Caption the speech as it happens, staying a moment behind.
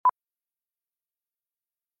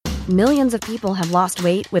Millions of people have lost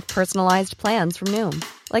weight with personalized plans from Noom.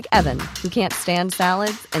 Like Evan, who can't stand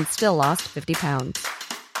salads and still lost 50 pounds.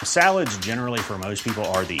 Salads generally for most people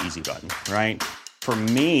are the easy button, right? For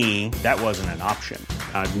me, that wasn't an option.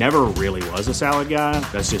 I never really was a salad guy.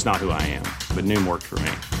 That's just not who I am. But Noom worked for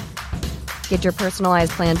me. Get your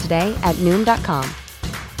personalized plan today at Noom.com.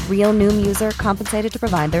 Real Noom user compensated to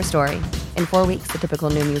provide their story. In 4 weeks, the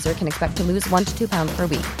typical Noom user can expect to lose 1 to 2 pounds per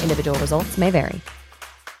week. Individual results may vary.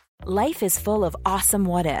 Life is full of awesome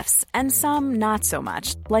what-ifs, and some not so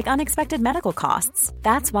much, like unexpected medical costs.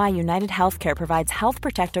 That's why United Healthcare provides Health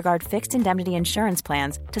Protector Guard fixed indemnity insurance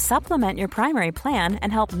plans to supplement your primary plan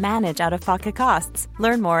and help manage out-of-pocket costs.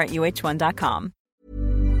 Learn more at UH1.com.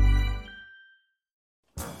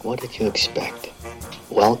 What did you expect?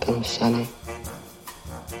 Welcome, Sonny.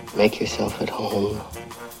 Make yourself at home.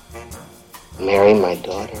 Marry my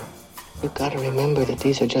daughter. You've got to remember that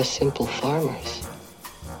these are just simple farmers.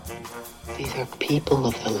 These are people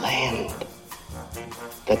of the land.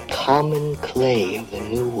 The common clay of the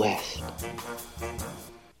New West.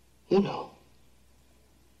 You know.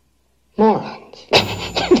 Morons.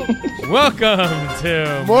 Welcome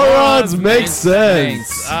to Morons Make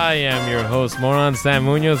Sense. I am your host, Moron Sam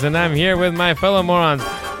Munoz, and I'm here with my fellow morons,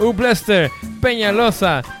 Ublester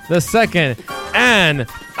Peñalosa II and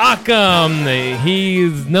Akam.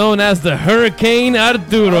 He's known as the Hurricane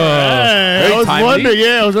Arturo. Hey, I was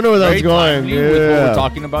wondering where that was going. With what we're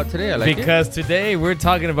talking about today. I like Because today we're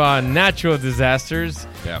talking about natural disasters,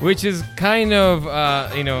 which is kind of,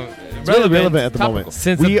 relevant at the moment.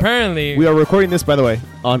 Since apparently we are recording this, by the way,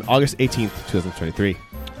 on August 18th, 2023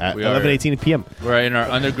 at 11:18 p.m. We're in our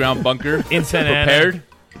underground bunker in Santa Ana. Prepared.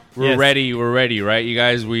 We're Yes. ready. We're ready, right? You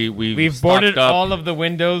guys, we've boarded up, all of the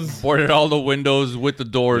windows. boarded all the windows with the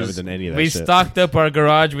doors. Never done any of that We shit. stocked up our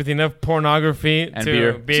garage with enough pornography And to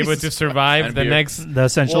beer. be able to survive And the beer. next. The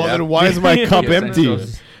essential. Well, then why is my cup Yes, empty?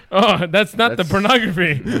 essentials. Oh, that's not the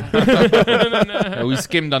pornography. We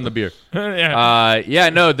skimmed on the beer. Yeah.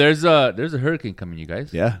 No, there's a hurricane coming, you guys.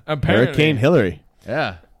 Yeah, Apparently. Hurricane Hillary.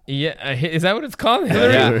 Yeah. Yeah, is that what it's called?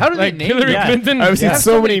 Hillary? Yeah. How do they Like name Hillary it? Yeah. Clinton? I've seen Yeah.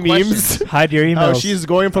 so So many many memes. Hide your emails. How she's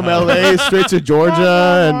going from LA straight to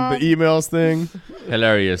Georgia and the emails thing.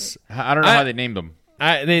 Hilarious. I don't know how they named them.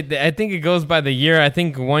 I think it goes by the year. I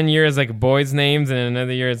think 1 year is like boys' names, and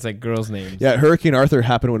another year it's like girls' names. Yeah, Hurricane Arthur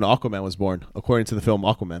happened when Aquaman was born, according to the film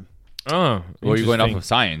Aquaman. Oh, Well, you're going off interesting. of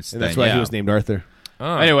science. And that's then, why yeah. he was named Arthur.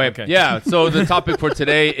 Oh, Anyway, okay. yeah. So the topic for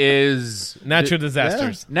today is Natural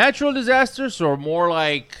disasters. natural disasters, or more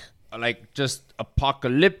like just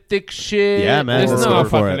apocalyptic shit. Yeah, man. There's Let's no go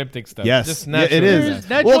for it. apocalyptic stuff. Yes, Just yeah, natural it is. disasters.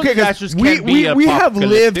 Natural 'cause disasters we can be we have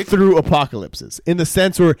lived apocalyptic. through apocalypses in the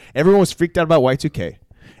sense where everyone was freaked out about Y2K.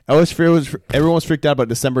 Everyone was freaked out about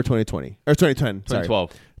December 2020 or 2010. Sorry.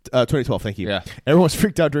 2012. 2012. Thank you. Yeah. Everyone was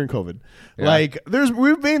freaked out during COVID. Yeah. Like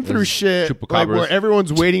we've been through shit like, chupacabras. where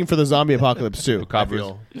everyone's waiting for the zombie apocalypse too. I Chupacabras.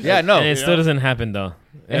 feel. Yeah, no, And it still doesn't happen though.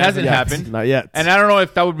 it hasn't happened. Not yet. And I don't know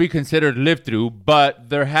if that would be considered lived through, but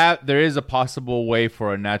there is a possible way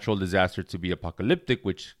for a natural disaster to be apocalyptic,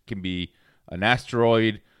 which can be an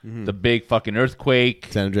asteroid, the big fucking earthquake.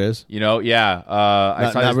 San Andreas. You know, yeah. I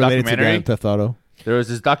Not, saw not this related to documentary. Grand Theft Auto. There was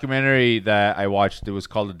this documentary that I watched. It was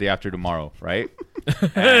called The Day After Tomorrow, right?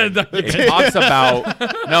 And it talks about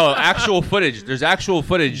actual footage. There's actual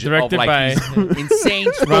footage Directed of like by these insane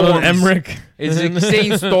Ronald storms. Emmerich. It's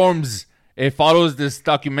insane storms. It follows this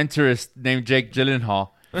documentarist named Jake Gyllenhaal,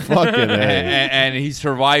 Fucking A. and he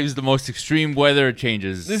survives the most extreme weather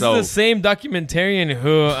changes. This so is the same documentarian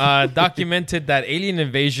who documented that alien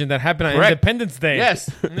invasion that happened on Correct. Independence Day. yes,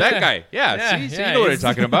 that guy. Yeah, Yeah, see, so yeah, you know what I'm he's-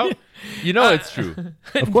 talking about. You know it's true.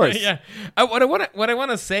 Of course. Yeah. What I want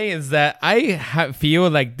to say is that I feel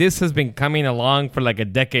like this has been coming along for like a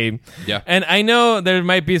decade. Yeah. And I know there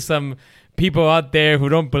might be some people out there who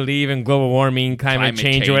don't believe in global warming, climate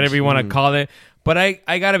change, or whatever you want to call it. But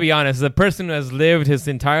I got to be honest, the person who has lived his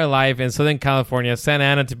entire life in Southern California, Santa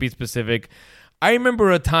Ana to be specific, I remember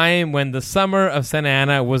a time when the summer of Santa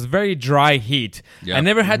Ana was very dry heat. Yeah. I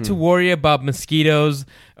never had to worry about mosquitoes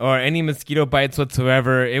or any mosquito bites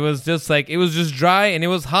whatsoever. It was just dry and it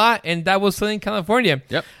was hot, and that was Southern California.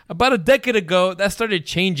 Yep. About a decade ago, that started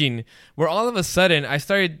changing, where all of a sudden I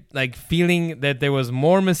started like feeling that there was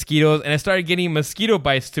more mosquitoes, and I started getting mosquito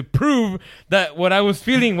bites to prove that what I was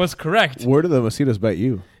feeling was correct. Where do the mosquitoes bite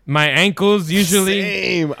you? My ankles usually.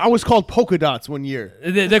 Same. I was called polka dots one year.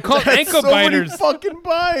 They're called ankle so many biters. fucking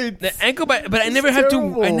bites. The ankle bite, but I It's never had to.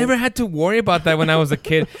 terrible. I never had to worry about that when I was a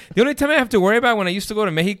kid. The only time I have to worry about when I used to go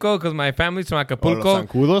to Mexico because my family's from Acapulco. los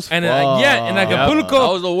zancudos? And in Acapulco,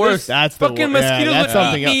 That was the worst. That's the fucking wor- mosquitoes that's would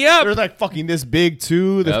something eat me else. up. They're like fucking this big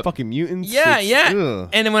too. They're Yep. fucking mutants. Yeah, It's- yeah. ugh.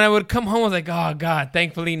 And then when I would come home, I was like, oh, God,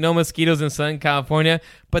 thankfully no mosquitoes in Southern California.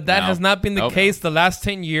 But that No. has not been the Nope. case the last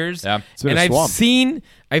 10 years. Yeah. It's been And a I've swamp. seen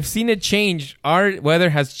it change. Our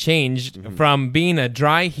weather has changed from being a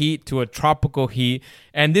dry heat to a tropical heat.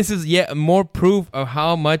 And this is yet more proof of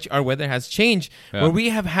how much our weather has changed. Yeah. Where we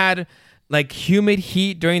have had like humid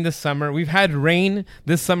heat during the summer. We've had rain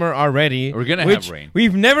this summer already. We're gonna which have rain.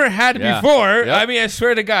 We've never had Yeah. before. Yep. I mean, I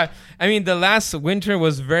swear to God. I mean, the last winter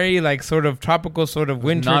was very like sort of tropical, sort of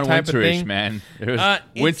winter type of Non-winterish, thing. man. There was It's-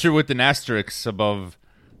 winter with an asterisk above.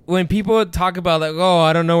 When people talk about like, oh,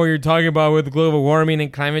 I don't know what you're talking about with global warming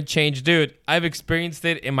and climate change, dude, I've experienced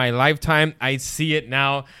it in my lifetime. I see it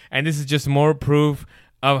now, and this is just more proof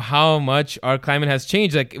of how much our climate has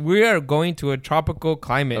changed. Like we are going to a tropical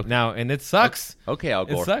climate now, and it sucks. Okay, Al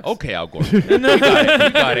Gore. sucks. Okay, Al Gore. We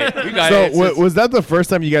got it. We got So it. It's- was that the first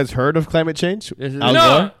time you guys heard of climate change? Is it- Al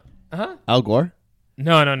No. Gore? Al Gore?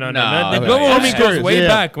 No. The okay. global warming Yeah. goes way Yeah.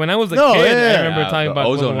 back. When I was a No, kid, yeah. I remember Yeah, talking the about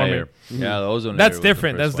global ozone warming. layer. Yeah, the ozone layer. That's was the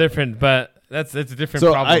different. first That's one. different. But that's a different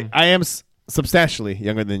So problem. I am substantially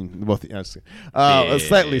younger than both. Slightly.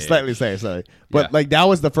 But Yeah. like that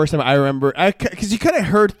was the first time I remember, because you kind of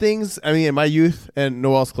heard things. I mean, in my youth, and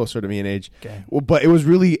Noel's closer to me in age. Okay. Well, but it was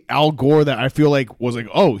really Al Gore that I feel like was like,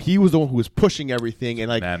 oh, he was the one who was pushing everything, and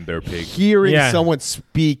like Man, bear pig. hearing Yeah. someone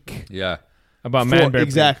speak. Yeah. about for- man bear.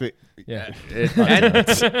 exactly. Yeah. And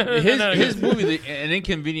his movie, An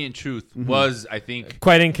Inconvenient Truth, was, I think,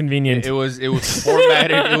 Quite inconvenient. it was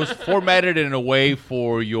formatted. It was formatted in a way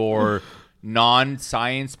for your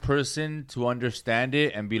non-science person to understand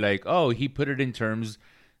it and be like, oh, he put it in terms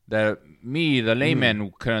that me, the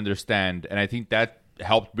layman, could understand, and I think that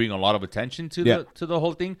helped bring a lot of attention to the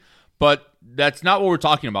whole thing. But that's not what we're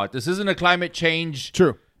talking about. This isn't a climate change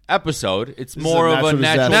True. episode. It's is more a of a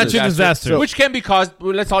natural Natural disaster. which can be caused.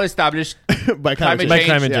 Let's all establish By climate By change,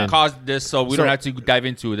 climate change. caused this, so we So- don't have to dive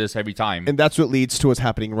into this every time. And that's what leads to what's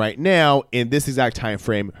happening right now in this exact time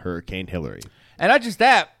frame, Hurricane Hillary. And not just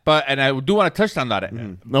that, but I do want to touch on that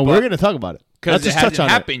No, we're going to talk about it. because Let's it just touch hasn't on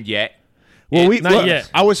it. happened yet. Well, Not yet.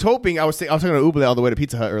 I was hoping. I was talking to Uble all the way to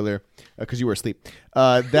Pizza Hut earlier because you were asleep.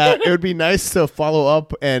 That it would be nice to follow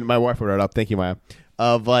up, and my wife brought it up. Thank you, Maya.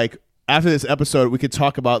 Of like after this episode, we could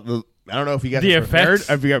talk about the. I don't know if you guys The are prepared. effects.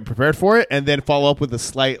 If you got prepared for it, and then follow up with a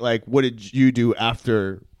slight like, what did you do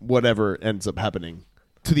after whatever ends up happening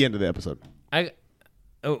to the end of the episode?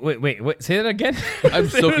 Wait. Say that again. I'm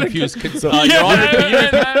so confused. Your Yeah.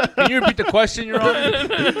 Honor, can you repeat the question, Your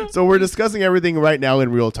Honor? So we're discussing everything right now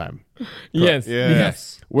in real time. Yes. Yeah.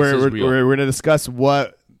 Yes. We're This is we're, real. we're, we're going to discuss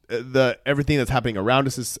what the everything that's happening around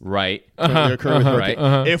us is Right. occurring with Hurricane,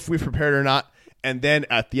 right. if we prepared or not, and then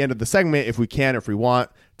at the end of the segment, if we can, if we want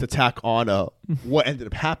to tack on what ended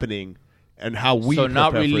up happening and how we So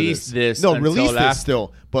not prepare for release this No, until release this after-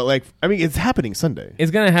 still, but like I mean, it's happening Sunday. It's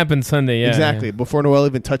gonna happen Sunday. Yeah. Exactly yeah. before Noel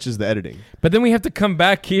even touches the editing. But then we have to come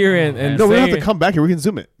back here and No, we don't say- have to come back here. We can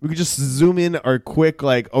zoom it. We can just zoom in our quick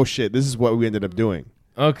like, oh shit, this is what we ended up doing.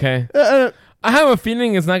 Okay. I have a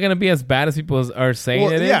feeling it's not gonna be as bad as people are saying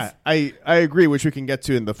Well, it is. yeah, I agree, which we can get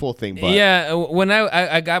to in the full thing. But Yeah, when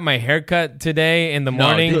I got my haircut today in the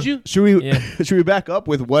morning. did you? should we Yeah. should we back up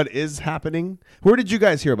with what is happening? Where did you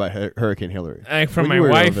guys hear about Hurricane Hillary? From When my you were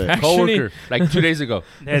wife, of age? actually. Coworker, like 2 days ago.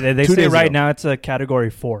 They 2 say days right ago. now it's a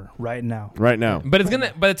Category 4 right now. Right now. But it's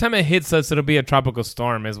gonna. By the time it hits us, it'll be a tropical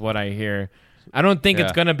storm, is what I hear. I don't think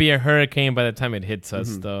it's Yeah. gonna be a hurricane by the time it hits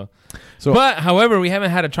us, though. So- but however, we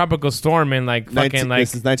haven't had a tropical storm in like fucking like.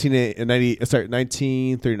 This is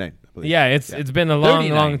 1939. I believe. Yeah, it's been a long,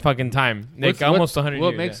 39. long fucking time. Like almost 100 What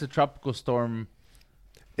years. makes yeah. a tropical storm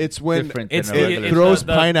It's when different it's than a the- regular it throws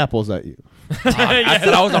the- pineapples at you. That's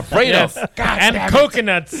what I was afraid Yes. of. God and damn it.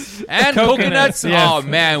 coconuts. And coconuts. yes. Oh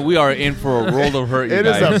man, we are in for a world of hurt, you It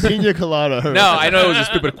guys. is a pina colada. No, I know it was a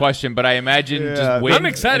stupid question, but I imagine Yeah. just wind I'm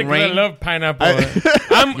excited and because I rain. love pineapple.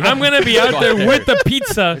 I'm gonna be out there with the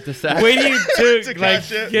pizza, the sack. waiting to like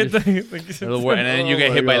catch it. get the. And then you Oh get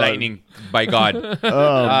my hit by God. lightning. By God.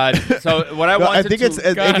 So what I No, wanted I think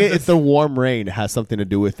to, it's the warm rain has something to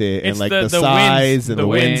do with it, and It's like the the, winds, size and the the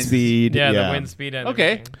wind winds. speed. Yeah, the wind speed. And okay.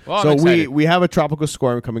 everything. Well, So I'm excited. we have a tropical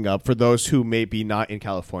storm coming up for those who may be not in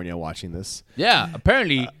California watching this. Yeah,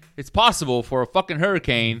 apparently it's possible for a fucking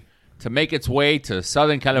hurricane to make its way to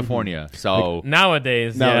Southern California. So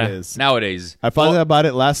nowadays. Nowadays. I found out about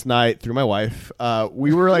it last night through my wife.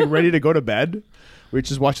 We were like ready to go to bed. We were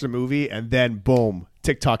just watching a movie, and then boom,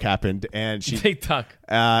 TikTok happened, and she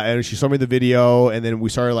and she showed me the video, and then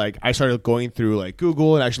I started going through like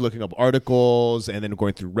Google and actually looking up articles, and then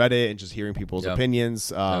going through Reddit and just hearing people's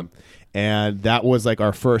opinions. And that was like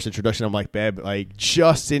our first introduction. I'm like, babe, like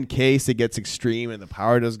just in case it gets extreme and the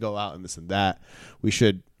power does go out and this and that, we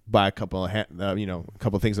should buy a couple of a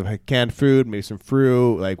couple of things of canned food, maybe some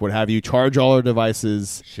fruit, like what have you. Charge all our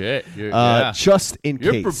devices. Shit, just in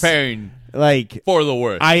case. You're preparing. Like for the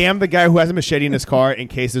worst. I am the guy who has a machete in his car in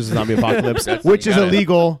case there's a zombie apocalypse, which is a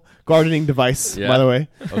legal gardening device, by the way.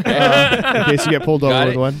 Okay. In case you get pulled over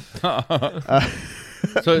with one.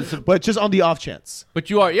 But just on the off chance. But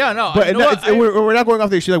you are, But we're not going off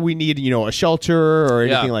the issue that we need, a shelter or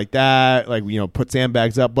anything like that. Like, put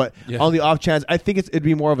sandbags up. But on the off chance, I think it'd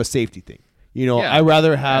be more of a safety thing. I'd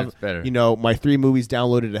rather have, my 3 movies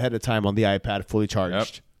downloaded ahead of time on the iPad, fully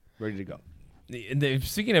charged, ready to go.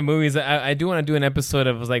 Speaking of movies, I do want to do an episode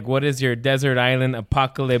of like, what is your desert island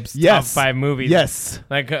apocalypse top 5 movies? Yes.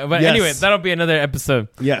 Anyway, that'll be another episode.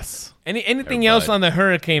 Yes. Anything else on the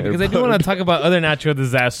hurricane? Because I do want to talk about other natural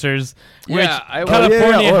disasters, which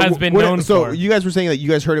California has been known for. So you guys were saying that you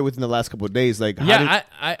guys heard it within the last couple of days. Like,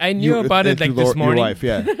 I knew about it like this morning. Your wife,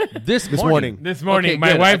 this morning. Okay,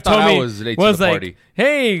 my wife told me was like,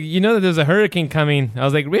 "Hey, you know that there's a hurricane coming." I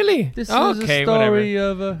was like, "Really?" This is a story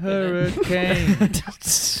of a hurricane.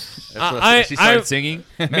 She started singing.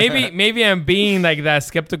 maybe I'm being like that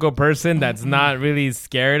skeptical person that's not really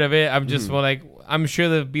scared of it. I'm just I'm sure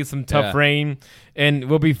there'll be some tough rain and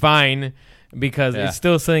we'll be fine because it's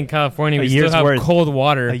still Southern California. We still have cold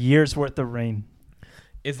water. A year's worth of rain.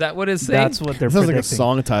 Is that what it's saying? That's what they're Sounds predicting. like a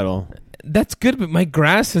song title. That's good, but my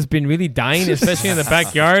grass has been really dying, especially in the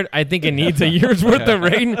backyard. I think it needs a year's worth of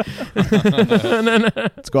rain.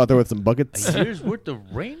 Let's go out there with some buckets. A year's worth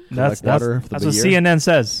of rain? That's what CNN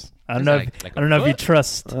says. I don't know if you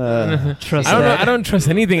trust. I don't trust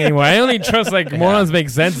anything anymore. I only trust morons make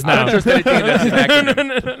sense now. I don't trust anything that's an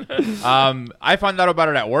acronym. I found out about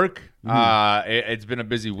it at work. It's been a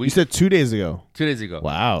busy week. You said 2 days ago. 2 days ago.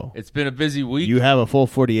 Wow. It's been a busy week. You have a full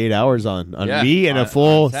 48 hours on me and a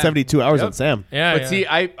full 72 hours on Sam. Yeah. But see,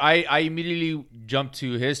 I immediately jumped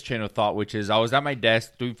to his train of thought, which is I was at my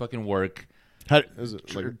desk doing fucking work.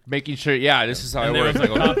 Making sure, this is how it works.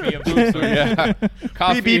 Coffee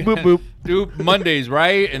coffee, beep, boop, boop. Do Mondays,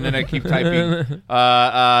 right? And then I keep typing.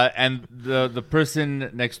 And the person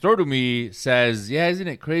next door to me says, "Yeah, isn't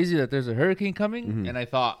it crazy that there's a hurricane coming?" Mm-hmm. And I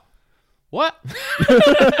thought, what?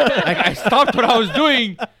 I stopped what I was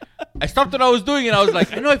doing. And I was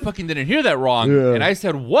like, I know I fucking didn't hear that wrong. Yeah. And I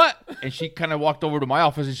said, what? And she kind of walked over to my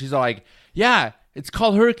office and she's like, yeah, it's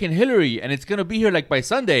called Hurricane Hillary, and it's going to be here by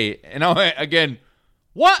Sunday. And I went, again,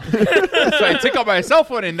 what? So I took out my cell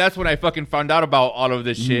phone, and that's when I fucking found out about all of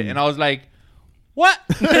this shit. And I was like, what?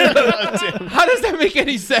 How does that make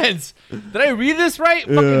any sense? Did I read this right?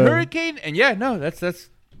 Fucking hurricane? And that's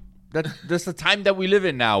the time that we live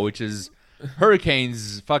in now, which is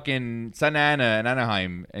hurricanes, fucking Santa Ana and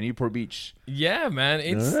Anaheim and Newport Beach. Yeah, man.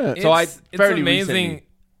 It's amazing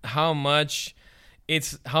how much...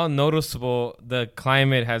 how noticeable the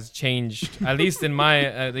climate has changed. At least in my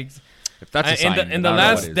if that's a sign, in the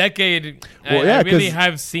last decade, I really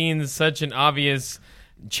have seen such an obvious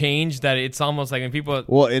change that it's almost like when people.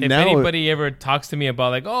 If anybody ever talks to me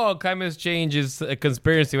about climate change is a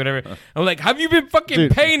conspiracy, whatever, I'm like, have you been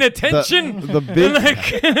fucking paying attention?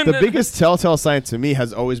 The biggest telltale sign to me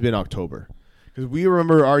has always been October. Because we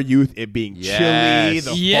remember our youth, it being chilly,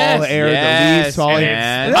 the fall air, the leaves falling.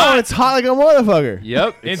 No, it's hot like a motherfucker.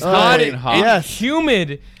 Yep. It's hot and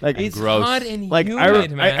humid. It's gross. hot and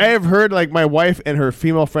humid, man. I have heard my wife and our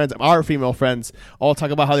female friends, all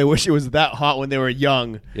talk about how they wish it was that hot when they were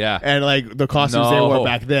young. Yeah. And the costumes they wore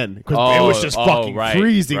back then. Because it was just fucking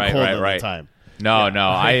freezing cold at the time. No,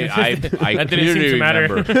 I clearly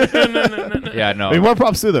remember. Yeah, no. I mean, more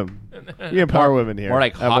props to them. We empower women here. More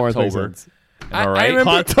like Hot-tober. I remember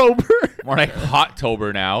Hot-tober. More like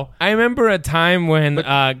Hot-tober now. I remember a time when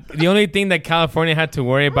the only thing that California had to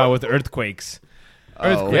worry about was earthquakes.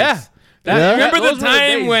 Yeah. Remember the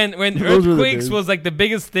time when earthquakes was the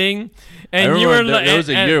biggest thing, and you were there was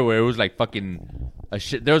a year where it was fucking a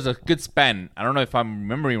shit. There was a good span. I don't know if I'm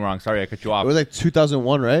remembering wrong. Sorry, I cut you off. It was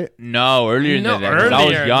 2001, right? No, earlier than that. I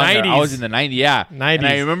was younger. 90s. I was in the 90s. Yeah, 90s. And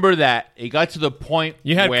I remember that it got to the point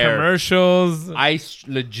you had where commercials. I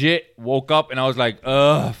legit woke up and I was like,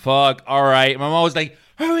 "Ugh, fuck, all right." My mom was like,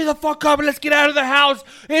 hurry the fuck up and let's get out of the house.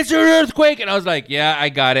 It's an earthquake. And I was like, yeah, I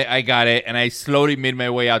got it. And I slowly made my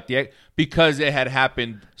way out because it had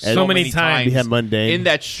happened so many times. We had mundane. In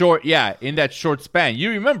that short span.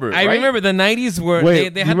 You remember, I remember the 90s were,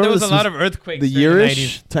 there was a lot of earthquakes. The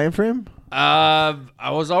yearish time frame? I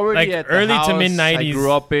was already at the early house to mid 90s. I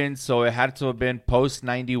grew up in, so it had to have been post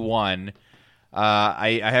 91.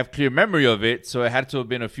 I have clear memory of it, so it had to have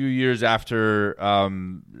been a few years after.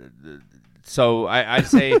 So I'd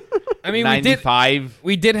say, I mean, 95.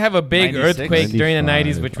 We did have a big 96? earthquake during the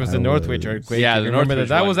 90s, which was the Northwich earthquake. Yeah, the Northwich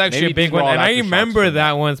that was actually a big one, and I remember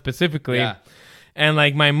that one specifically. Yeah. And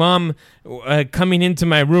like my mom running into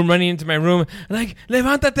my room, like,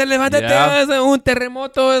 levántate, un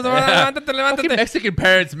terremoto, Fucking Mexican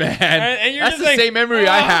parents, man. And you're that's just the like, same memory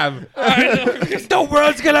I have. The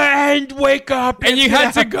world's gonna end. Wake up! And you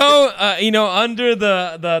had to go, under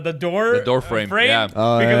the door frame, yeah.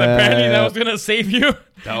 Oh, because apparently that was gonna save you.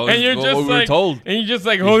 And you're just like, told. And you're just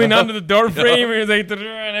like holding onto the door frame, and, like,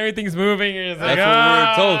 and everything's moving. And that's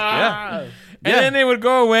what we were told. Yeah. And then it would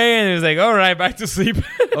go away, and it was like, all right, back to sleep.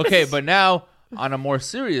 Okay, but now, on a more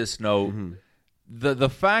serious note, the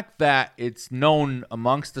fact that it's known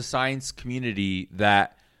amongst the science community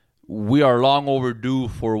that we are long overdue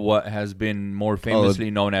for what has been more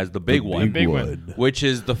famously known as the big one, which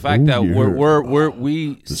is the fact that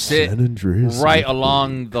we sit right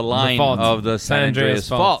along the line of the San Andreas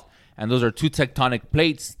Fault. And those are two tectonic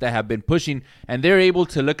plates that have been pushing, and they're able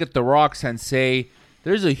to look at the rocks and say,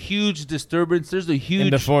 there's a huge disturbance. There's a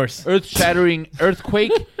huge earth-shattering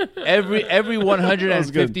earthquake every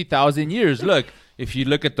 150,000 years. Look, if you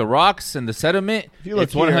look at the rocks and the sediment,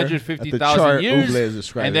 it's 150,000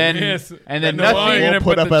 years, and then nothing won't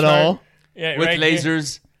put up at all. Yeah, with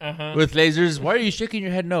lasers. With lasers, why are you shaking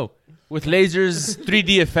your head? No. With lasers,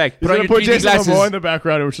 3D effect. Put on your 3D glasses. In the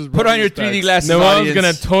background, which is put on your 3D glasses. No one's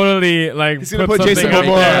gonna totally he's gonna put Jason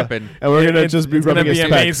Momoa, and we're gonna just be rubbing his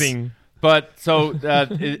amazing. But so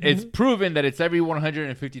it's proven that it's every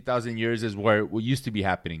 150,000 years is where it used to be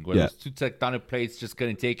happening. Where those two tectonic plates just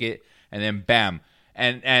couldn't take it, and then bam.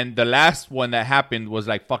 And the last one that happened was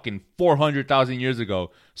like fucking 400,000 years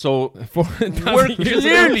ago. So we're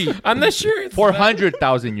clearly, I'm not sure it's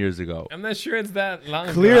 400,000 years ago. I'm not sure it's that long.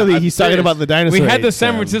 Clearly, he's talking about the dinosaur. We had the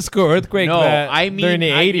San Francisco earthquake. During the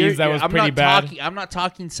 80s, that was pretty bad. I'm not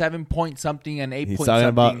talking 7 point something and 8 point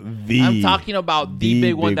something. I'm talking about the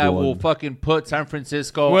big one that will fucking put San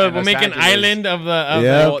Francisco. We'll make an island of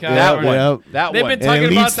the that one. They've been and talking it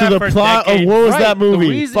leads about to that the for plot decades. of what was that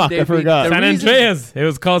movie? Fuck, I forgot. San Andreas. It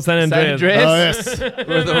was called San Andreas. Oh, yes.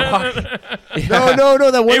 Where the rock. No,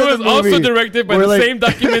 that one. It was also directed by the same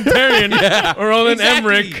documentarian, Roland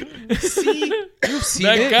Emmerich. See, you've seen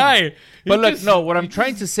that guy. But look, no. What I'm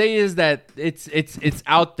trying to say is that it's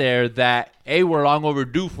out there that we're long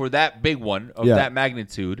overdue for that big one of that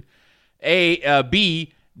magnitude.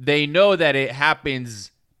 B, they know that it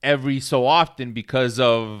happens every so often because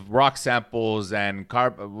of rock samples and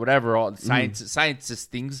whatever, all scientist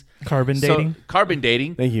things. Carbon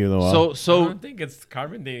dating. Thank you, Noah. So I don't think it's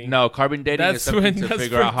carbon dating. No, carbon dating is something to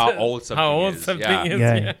figure out how old something is.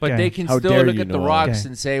 Yeah. But they can still look at the rocks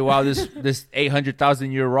and say, wow, this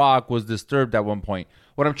 800,000 year rock was disturbed at one point.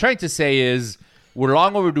 What I'm trying to say is we're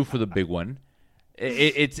long overdue for the big one.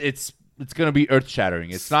 It's going to be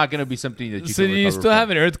earth-shattering. It's not going to be something that you can So do you still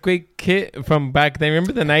have an earthquake kit from back then?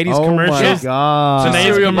 Remember the 90s commercials? Oh, my God. The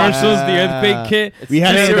 90s commercials, the earthquake kit. We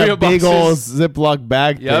had cereal a big old boxes. Ziploc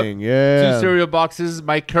bag thing. Yeah. 2 cereal boxes.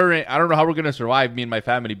 My current, I don't know how we're going to survive, me and my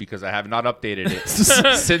family, because I have not updated it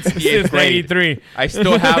since the 8th grade. 93. I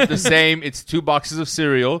still have the same. It's 2 boxes of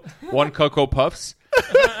cereal, 1 Cocoa Puffs,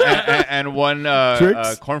 and 1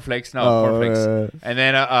 cornflakes. No, cornflakes. And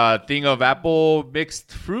then a thing of apple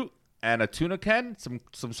mixed fruit. And a tuna can, some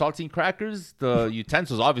saltine crackers, the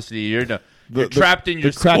utensils. Obviously, you're trapped in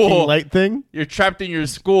your school. Cracking light thing. You're trapped in your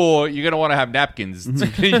school. You're gonna want to have napkins to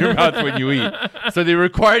clean your mouth when you eat. So they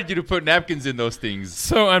required you to put napkins in those things.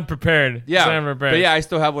 So unprepared. Yeah, so unprepared. But yeah, I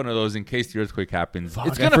still have one of those in case the earthquake happens. Fuck,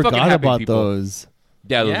 it's gonna I fucking forgot happen, about people. those.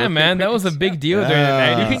 Yeah, man, that was a big deal during the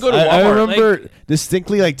 90s. You can go to I Walmart. remember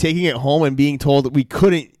distinctly taking it home and being told that we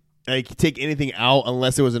couldn't take anything out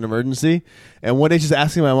unless it was an emergency. And one day just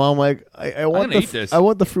asking my mom, like, I want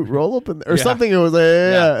the fruit roll up or something. It was like,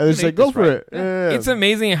 and it's like, go for it. Yeah. It's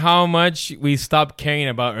amazing how much we stopped caring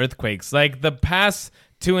about earthquakes. Like the past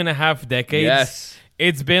 2.5 decades,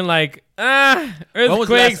 it's been like, earthquakes, when was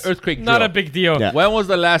the last earthquake drill? Not a big deal. Yeah. When was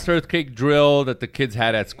the last earthquake drill that the kids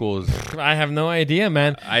had at schools? I have no idea,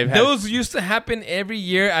 man. Those used to happen every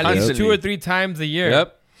year, at least 2 or 3 times a year.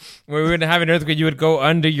 Yep. where we would have an earthquake, you would go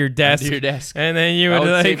under your desk. And then you would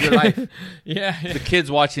like... save your life. Yeah. The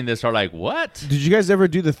kids watching this are like, what? Did you guys ever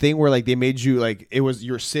do the thing where like they made you like you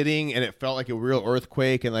were sitting and it felt like a real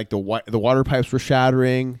earthquake and like the water pipes were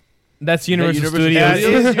shattering? That's Universal Studios.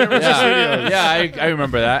 Yeah, I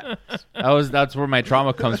remember that. That's where my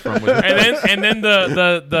trauma comes from. and then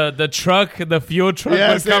the truck, the fuel truck,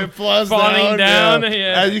 would come falling down.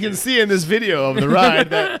 Yeah. As you can see in this video of the ride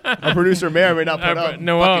that a producer may or may not put up.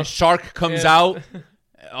 Fucking shark comes out,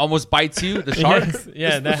 almost bites you. The shark.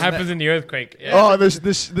 Yes. That happens in the earthquake. Yeah. Oh,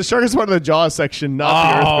 the shark is part of the Jaws section, not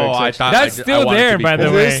the earthquake section. That's still there, by the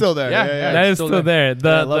way. It is still there. Yeah. That is still there.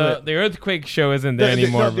 The earthquake show isn't there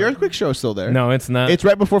anymore. The earthquake show is still there. No, it's not. It's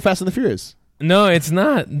right before Fast and the Furious. No, it's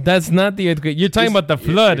not. That's not the earthquake. You're talking about the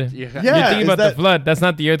flood. You're thinking about the flood. That's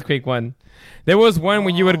not the earthquake one. There was one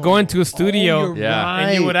where you would go into a studio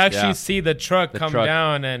and you would actually see the truck come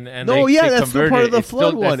down and that's still part of the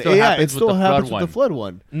flood one. It still happens with the flood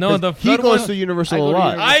one. No, the flood he goes to Universal a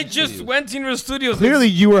lot. I just went to Universal Studios. Clearly,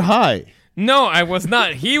 you were high. No, I was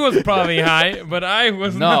not. He was probably high, but I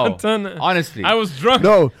was not. Honestly, I was drunk.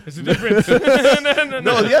 No, it's a difference.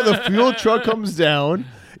 No, the fuel truck comes down.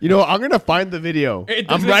 You know, I'm gonna find the video.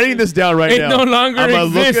 I'm writing this down right now. It no longer I'm gonna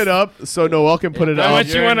exists. look it up so Noel can put it How out.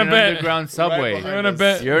 much you want to bet? Underground subway. You want to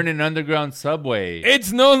bet? You're in an underground subway.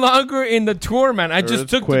 It's no longer in the tour, man. I just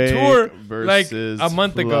took the tour like a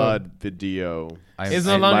month ago. Video. It's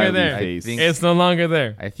no longer there. It's no longer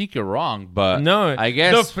there. I think you're wrong, but no, I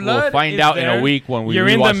guess we'll find out in a week when we. You're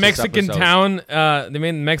in the Mexican this town. They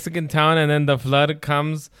mean Mexican town, and then the flood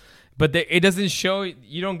comes, but it doesn't show.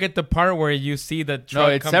 You don't get the part where you see the truck.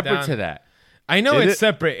 No, it's come separate down. to that. I know it's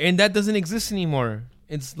separate, and that doesn't exist anymore.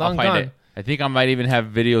 It's long I'll find gone. it. I think I might even have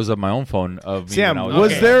videos of my own phone of me. Sam, when I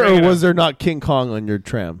was there or was there not King Kong on your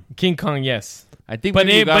tram? King Kong, yes. I think, but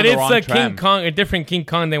it's a tram. King Kong, a different King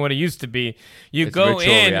Kong than what it used to be. It's virtual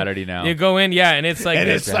reality now. You go in, and it's like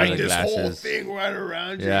it's like this whole thing right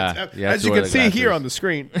around you. Yeah, as you can see here on the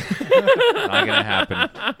screen. Not gonna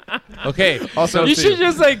happen. Okay, also you should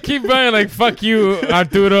just like keep buying like "fuck you,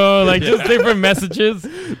 Arturo," like just different messages.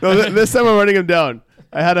 No, this time I'm writing them down.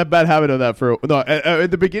 I had a bad habit of that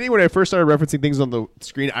at the beginning when I first started referencing things on the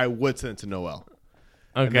screen. I would send it to Noel.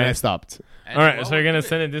 Okay, and then I stopped. All right, so you're gonna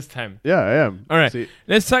send it this time. Yeah, I am. All right,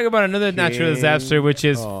 let's talk about another natural disaster, which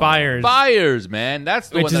is fires. Fires, man, that's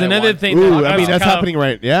the which one is that another thing. Ooh, I mean that's happening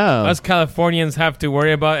right. Yeah, us Californians have to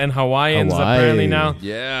worry about, and Hawaiians apparently now.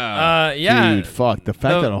 Yeah, yeah. Dude, fuck the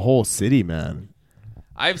fact that a whole city, man.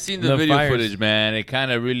 I've seen the video footage, man. It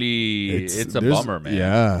kind of really, it's a bummer, man.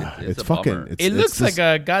 Yeah, it's fucking. Bummer. It looks like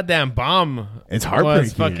a goddamn bomb. It's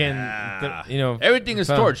heartbreaking. Fucking, everything is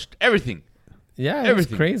torched. Everything. Yeah, everything. It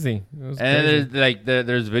was crazy. And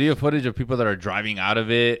there's video footage of people that are driving out of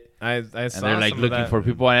it. I saw and they're like looking for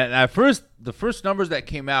people. And at first, the first numbers that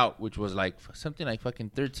came out, which was like something like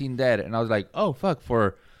fucking 13 dead, and I was like, oh fuck,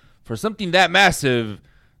 for something that massive,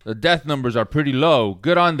 the death numbers are pretty low.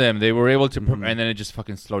 Good on them. They were able to, and then it just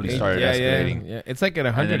fucking slowly started escalating. Yeah, it's like at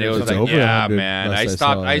 100. And then it was like, yeah, man.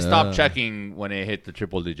 I stopped checking when it hit the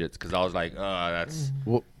triple digits because I was like, oh, that's.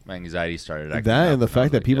 My anxiety started. That and the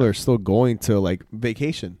fact that people are still going to like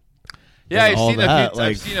vacation. Yeah, I've seen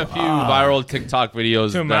a few viral TikTok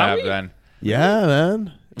videos that have been. Yeah,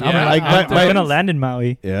 man. I'm gonna land in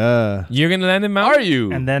Maui. Yeah, you're gonna land in Maui. Are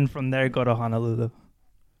you? And then from there go to Honolulu.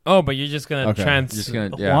 Oh, but you're just gonna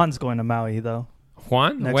Juan's going to Maui though.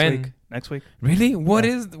 Juan, next week. Really? What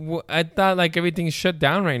is? I thought like everything's shut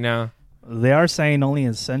down right now. They are saying only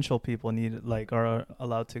essential people are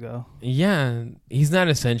allowed to go. Yeah, he's not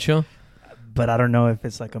essential. But I don't know if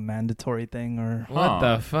it's like a mandatory thing or what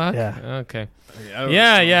the fuck. Yeah. Okay.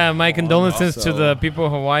 Yeah. My condolences to the people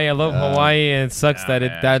of Hawaii. I love Hawaii, and it sucks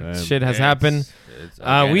that shit has happened.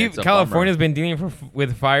 California's been dealing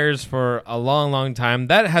with fires for a long, long time.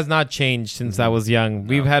 That has not changed since I was young.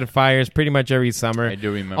 We've had fires pretty much every summer. I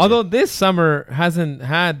do remember. Although this summer hasn't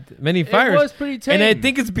had many fires. It was pretty tame. And I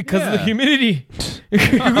think it's because of the humidity.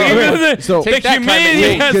 So the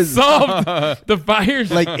humidity has solved the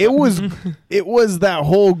fires. Like it was that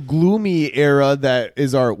whole gloomy era that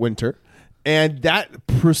is our winter. And that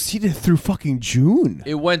proceeded through fucking June.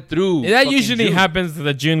 It went through. That usually happens to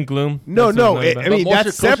the June gloom. No. I mean,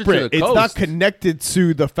 that's separate. It's not connected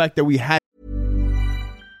to the fact that we had.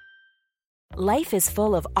 Life is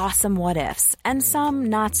full of awesome what-ifs, and some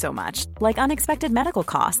not so much, like unexpected medical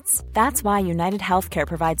costs. That's why United Healthcare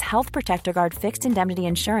provides Health Protector Guard fixed indemnity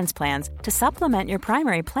insurance plans to supplement your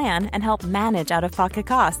primary plan and help manage out-of-pocket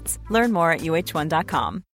costs. Learn more at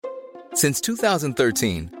UH1.com. Since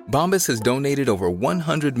 2013, Bombas has donated over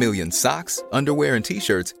 100 million socks, underwear, and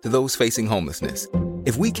T-shirts to those facing homelessness.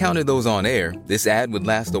 If we counted those on air, this ad would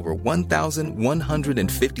last over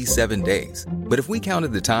 1,157 days. But if we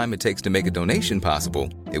counted the time it takes to make a donation possible,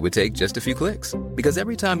 it would take just a few clicks. Because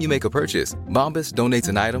every time you make a purchase, Bombas donates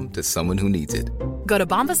an item to someone who needs it. Go to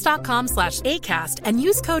bombas.com/ACAST and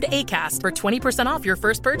use code ACAST for 20% off your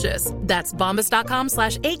first purchase. That's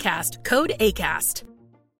bombas.com/ACAST, code ACAST.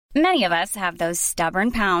 Many of us have those stubborn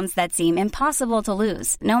pounds that seem impossible to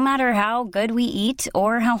lose, no matter how good we eat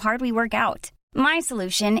or how hard we work out. My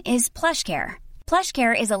solution is PlushCare.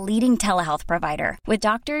 PlushCare is a leading telehealth provider with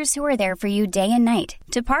doctors who are there for you day and night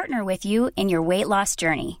to partner with you in your weight loss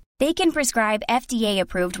journey. They can prescribe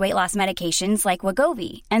FDA-approved weight loss medications like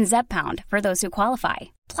Wegovy and Zepbound for those who qualify.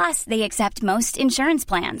 Plus, they accept most insurance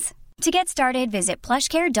plans. To get started, visit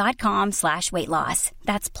plushcare.com/weightloss.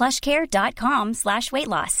 That's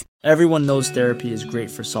plushcare.com/weightloss. Everyone knows therapy is great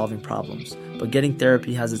for solving problems, but getting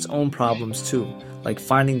therapy has its own problems too, like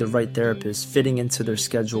finding the right therapist, fitting into their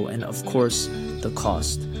schedule, and of course, the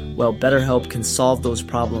cost. Well, BetterHelp can solve those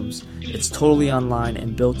problems. It's totally online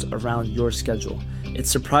and built around your schedule. It's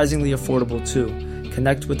surprisingly affordable too.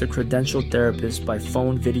 Connect with a credentialed therapist by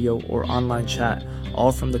phone, video, or online chat,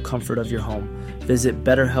 all from the comfort of your home. Visit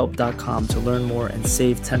BetterHelp.com to learn more and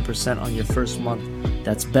save 10% on your first month.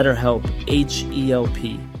 That's BetterHelp,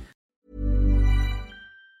 H-E-L-P.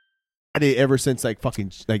 Ever since like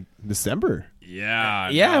December.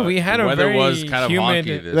 Yeah, we had the a weather very was kind of humid.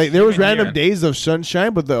 honky Like there was random year. days of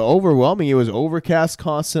sunshine, but the overwhelming, it was overcast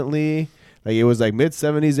constantly. Like it was like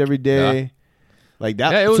mid-70s every day. Yeah. Like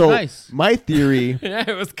that. Yeah, it was so nice. My theory, Yeah,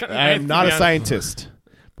 it was kind of. I'm not a scientist,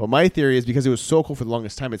 but my theory is because it was so cold for the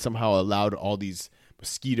longest time, it somehow allowed all these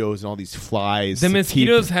mosquitoes and all these flies. The to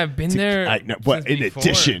mosquitoes keep- have been to- there. but since in before.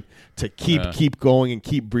 addition to keep going and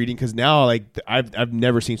keep breeding, because now like I've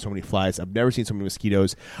never seen so many flies. I've never seen so many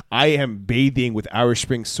mosquitoes. I am bathing with Irish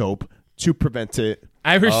Spring soap to prevent it.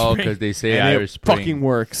 Irish Spring. because they say And Irish it Spring. fucking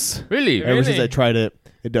works. Really? Ever since Really? I tried it,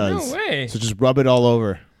 it does. No way. So just rub it all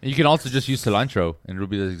over. And you can also just use cilantro, and it'll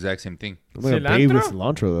be the exact same thing. I'm gonna bathe with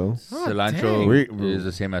Cilantro? cilantro though. Oh, Cilantro dang. is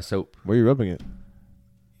the same as soap. Where are you rubbing it?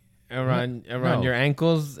 Around No. your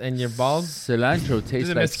ankles and your balls. Cilantro Do tastes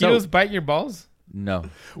the like mosquitoes soap. bite your balls? No.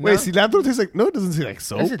 Wait, cilantro tastes like it doesn't taste like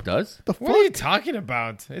soap. Yes, it does. The What are you talking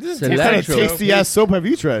about? It doesn't Cilantro. What kind of taste like soap. tasty ass soap have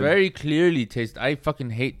you tried? Very clearly tastes. I fucking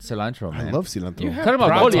hate cilantro, man. I love cilantro. You have Talking about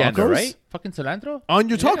brought coriander, tacos? right? Fucking cilantro? On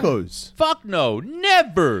your tacos. Fuck no,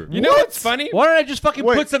 never. You know what's funny? Why don't I just fucking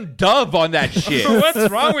Wait. put some Dove on that shit? What's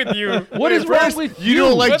wrong with you? What is wrong with You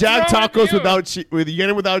don't like What's Jack wrong with tacos you? without cheese. You get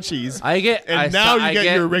it without cheese. I get, And now you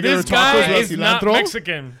get your regular This tacos guy without is not cilantro?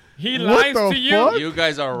 Mexican. He What lies the to you. fuck? You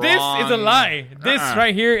guys are wrong. This is a lie. This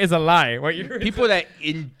right here is a lie. What you're People that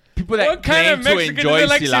What kind claim of to Mexican enjoy do they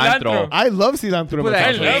like cilantro. cilantro? I love cilantro. People in my that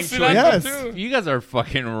I tacos. love claim cilantro Yes. too. You guys are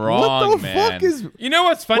fucking What wrong, the man. fuck is? You know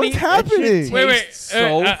what's funny? What's happening? Wait, tastes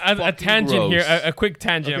so a fucking tangent gross. here, a quick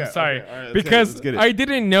tangent. Okay, I'm sorry, okay, all right, let's because get it. I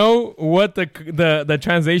didn't know what the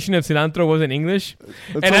translation of cilantro was in English.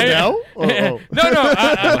 Until now? Oh. No,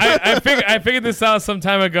 I figured this out some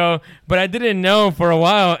time ago, but I didn't know for a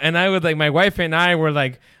while, and I was like, my wife and I were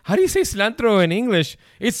like, how do you say cilantro in English?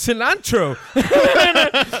 It's cilantro.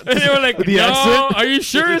 And they were like, The no, accent? are you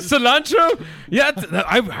sure it's cilantro? Yeah,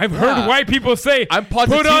 I've heard white people say, I'm put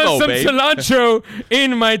positivo, on some babe." cilantro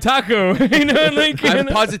in my taco. You know, like, I'm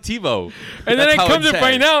positivo. and then That's I how come it's to said.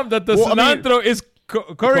 find out that the Well, I mean- cilantro is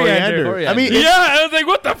coriander. Coriander. I mean, Yeah, I was like,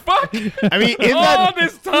 what the fuck? I mean, in All that.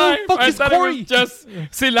 this time, fuck I is thought it Cory? was just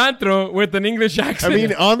cilantro with an English I accent.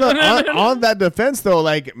 mean, on that defense though,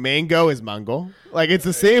 like mango is mango. Like it's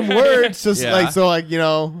the same word. It's just Yeah. like so. Like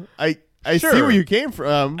I see Sure. where you came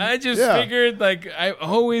from. I just Yeah. figured, like, I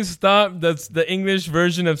always thought that the English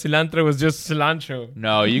version of cilantro was just cilantro.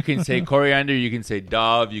 No, you can say coriander, you can say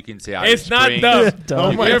Dove, you can say Irish It's not Spring, Dove. Dove.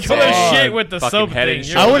 Oh my You're full God. of shit with the Fucking soap head thing. and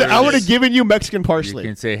You're- I would have shoulders. given you Mexican You parsley.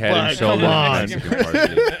 can say head But and shoulders. come on. Mexican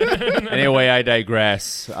parsley. Anyway, I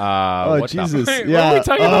digress. Oh what the Jesus! Wait, what yeah, are we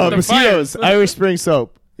talking about? The mosquitoes, fires? Irish Spring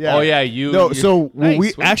soap. Yeah. Oh, yeah, you- No, you- so Nice.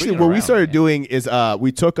 we Bring actually it what we around, started man. doing is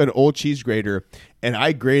we took an old cheese grater and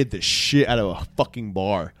I grated the shit out of a fucking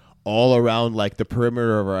bar all around like the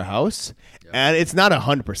perimeter of our house, and it's not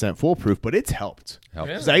 100% foolproof, but it's helped. Helps.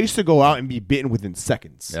 Because I used to go out and be bitten within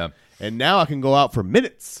seconds. Yeah. And now I can go out for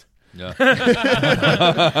minutes. Yeah.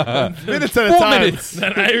 Minutes at a 4 time. minutes.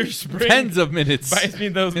 That Irish Spring Tens of minutes. buys me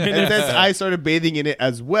those And minutes. then I started bathing in it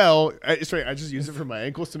as well. I just use it for my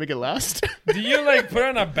ankles to make it last. Do you like put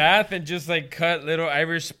on a bath and just like cut little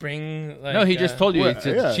Irish Spring? Like, No, he just told you Well, it's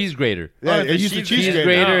a yeah. cheese grater. Yeah, Oh, I the used the cheese cheese Cheese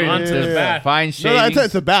grater. grater onto into the bath. fine No, shavings. I thought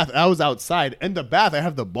it's a bath. I was outside. In the bath, I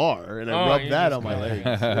have the bar, and I Oh, rub you that just on my go legs.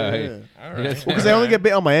 there. Yeah. All right. Because I only get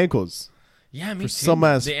bit on my ankles. Yeah, me for too. some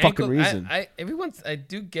ass The fucking ankle, reason. I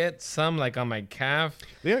do get some like on my calf.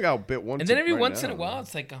 I think I got a bit one. And then every once in a while,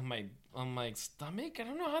 it's like on my stomach. I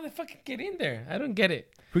don't know how they fucking get in there. I don't get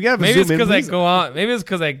it. Maybe it's because I go out. Maybe it's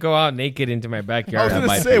because I go out naked into my backyard. I was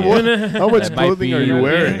gonna say, how much clothing are you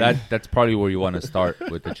wearing? That's probably where you want to start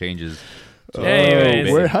with the changes. So,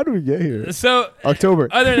 anyways, how do we get here? So October.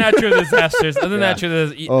 Other natural disasters.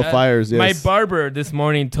 Fires. Yes. My barber this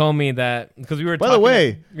morning told me that because we were. By the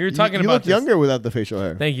way, we were talking you about look younger without the facial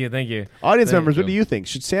hair. Thank you. Audience members, what do you think?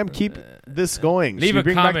 Should Sam keep this going? Leave Should a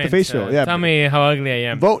bring comment. back the facial? Yeah. Tell me how ugly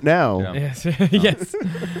I am. Vote now. Yeah. Yes.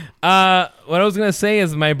 What I was gonna say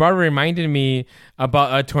is my barber reminded me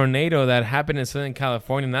about a tornado that happened in Southern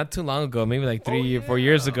California not too long ago, maybe like 3 or 4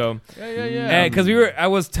 years ago. Yeah. Because I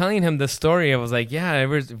was telling him the story. I was like, yeah,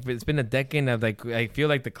 it's been a decade. I feel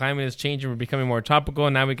like the climate is changing. We're becoming more tropical.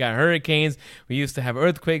 And now we got hurricanes. We used to have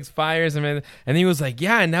earthquakes, fires, and he was like,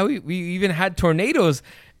 yeah. And now we even had tornadoes.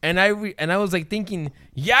 And I was like thinking,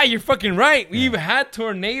 yeah, you're fucking right. We've had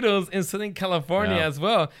tornadoes in Southern California as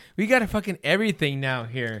well. We got fucking everything now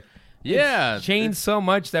here. Yeah, it's changed so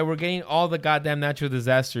much that we're getting all the goddamn natural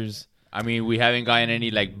disasters. I mean, we haven't gotten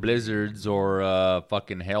any like blizzards or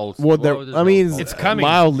fucking hail. Well, I mean, it's coming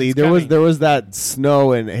mildly. It's there coming. was that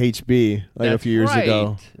snow in HB a few years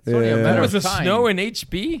ago. There was a snow in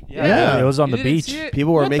HB. Yeah. It was on the beach.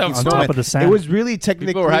 People were making on snow top of the sand. It was really technically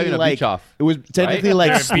People were having a like beach off. It was technically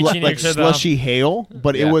Right? like slushy hail,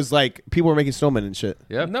 but it was like people were making snowmen and shit.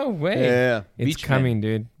 Yep. No way. Yeah. It's Beach coming,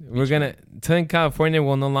 dude. We're gonna Southern California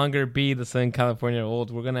will no longer be the Southern California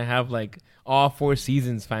old. We're gonna have like all 4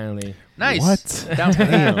 seasons finally. Nice. What? Down for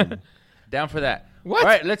that. Down for that. What? All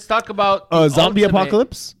right, let's talk about the zombie ultimate-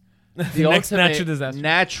 apocalypse. The next ultimate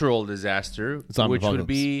natural disaster. Zombie which would apocalypse.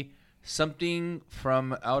 be something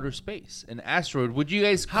from outer space, an asteroid. Would you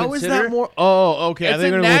guys How is consider? that more? Oh, okay. It's I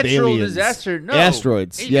think a we're gonna go with natural aliens. disaster. No,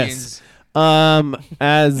 Asteroids. aliens. Yes.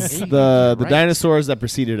 As the right. dinosaurs that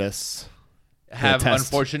preceded us have test.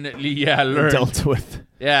 unfortunately learned. dealt with.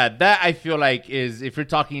 Yeah, that I feel like is, if you're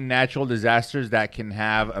talking natural disasters that can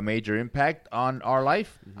have a major impact on our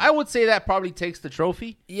life, I would say that probably takes the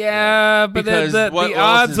trophy. Yeah, but Because the what else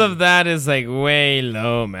odds is- of that is like way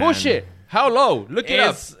low, man. Bullshit. How low? Look it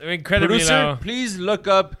up. It's incredibly Producer, low. please look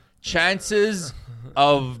up chances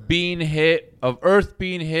of Earth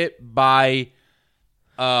being hit by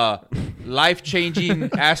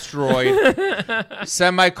life-changing asteroid,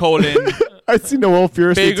 semicolon, I see Noel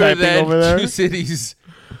furiously bigger typing than over there. 2 cities,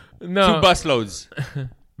 No. 2 busloads.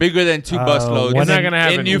 Bigger than 2 busloads. It's not gonna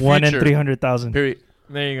happen. In near 1 in future. 300,000. Period.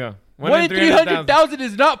 There you go. 1 in 300,000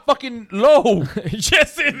 is not fucking low.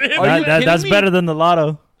 Yes, it is. Are you kidding That's me? better than the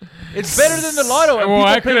lotto. It's better than the lotto. And Well, people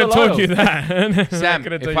I play could the have told lotto. you that. Sam,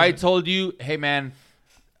 could've if told I you. told you, hey man,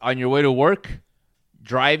 on your way to work,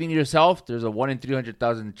 driving yourself, there's a 1 in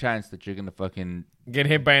 300,000 chance that you're gonna fucking Get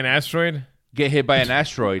hit by an asteroid? get hit by an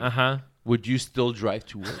asteroid. Uh-huh. Would you still drive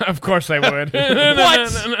to work? Of course I would.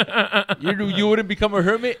 What? You wouldn't become a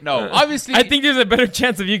hermit? No, obviously. I think there's a better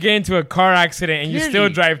chance of you getting into a car accident and you still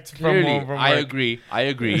drive from home from work. I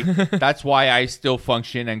agree. That's why I still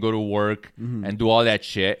function and go to work and do all that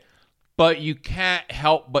shit. But you can't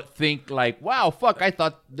help but think like, wow, fuck, I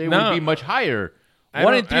thought they would be much higher. I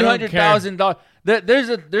 1 in don't- I don't care. $300,000.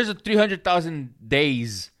 There's a 300,000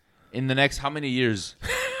 days in the next how many years?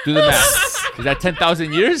 Do the math. Is that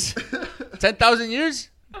 10,000 years? 10,000 years?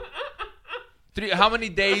 How many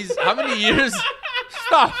days? How many years?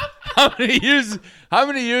 Stop. How many years? How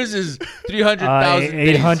many years is 300,000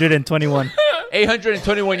 days? 821.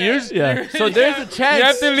 821 years? Yeah. So there's a chance. You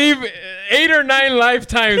have to leave 8 or 9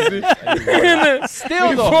 lifetimes Still,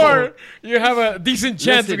 before you have a decent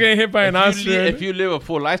chance of getting hit by an asteroid. If you live a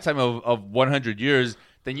full lifetime of 100 years,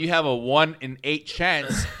 then you have a 1 in 8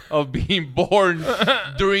 chance of being born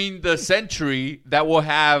during the century that will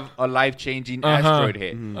have a life-changing asteroid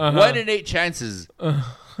hit. 1 in 8 chances.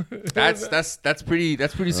 That's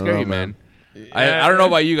pretty scary, man. I don't know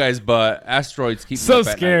about you guys, but asteroids keep me so up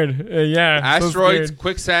at scared. night. Yeah. Asteroids, so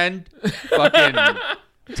quicksand, fucking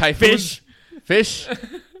typhoons, fish,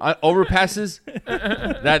 overpasses.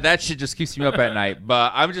 That shit just keeps me up at night.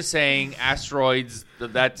 But I'm just saying, asteroids.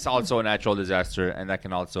 That's also a natural disaster, and that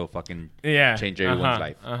can also fucking change everyone's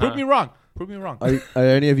life. Prove me wrong. Are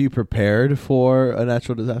any of you prepared for a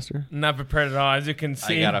natural disaster? Not prepared at all. As you can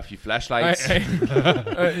see, I got a few flashlights.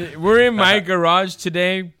 We're in my garage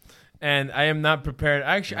today, and I am not prepared.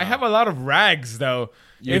 Actually, I have a lot of rags though.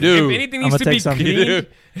 If anything needs to be cleaned,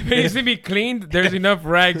 if it needs to be cleaned, there's enough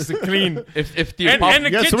rags to clean. If the you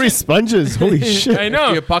got so many sponges. Holy shit! I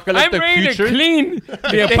know. I'm ready to clean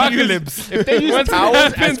the apocalypse. If they use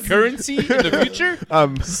towels as currency in the future,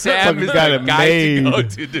 Sam is the guy to go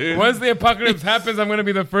to, dude. Once the apocalypse happens, I'm gonna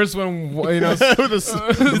be the first one. With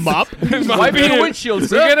a mop. Wipe your windshield,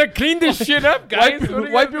 sir. We're gonna clean this shit up, guys.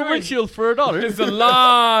 Wipe your windshield for $1. It's a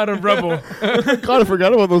lot of rubble. God, I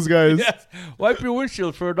forgot about those guys. Yes. Wipe your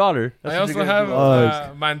windshield for $1. I also have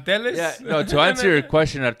manteles. Yeah, no, to answer your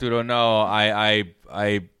question, Arturo, no, I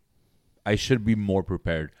should be more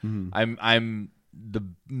prepared. Mm-hmm. I'm the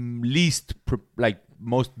least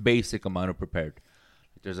most basic amount of prepared.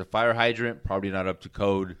 There's a fire hydrant, probably not up to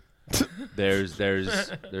code. There's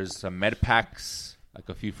some med packs, like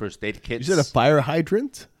a few first aid kits. You said a fire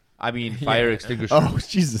hydrant? I mean, fire extinguisher. Oh,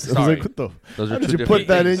 Jesus. Sorry. I was like, what the? Those are how two did you put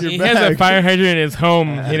that in your bag? He has a fire hydrant in his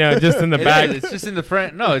home, just in the back. It's just in the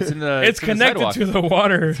front. No, it's in the. It's connected to the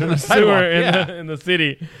water sewer in the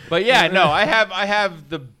city. But yeah, no, I have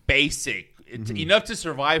the basic. It's enough to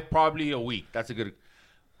survive probably a week. That's a good.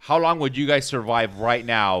 How long would you guys survive right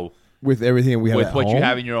now? With everything we have with at what home? you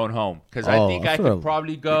have in your own home, because I think I could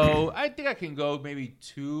probably go. I think I can go maybe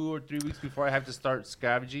 2 or 3 weeks before I have to start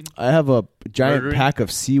scavenging. I have a giant pack of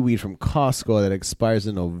seaweed from Costco that expires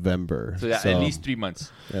in November. So at least 3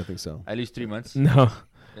 months. Yeah, I think so. At least 3 months. No.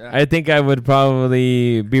 Yeah. I think I would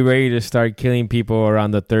probably be ready to start killing people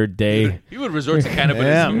around the 3rd day. You would resort to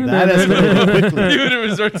cannibalism. That escalated quickly. You would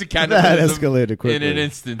resort to cannibalism. That escalated quickly. In an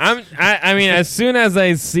instant. I mean, as soon as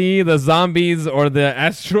I see the zombies or the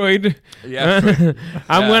asteroid,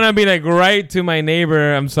 I'm going to be like right to my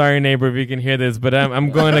neighbor. I'm sorry, neighbor, if you can hear this, but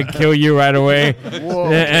I'm going to kill you right away. Whoa.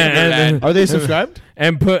 Are they subscribed?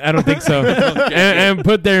 And I don't think so. and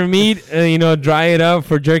put their meat, dry it up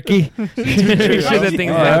for jerky. I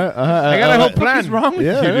got a whole plan. What's wrong with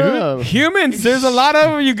you? Humans, there's a lot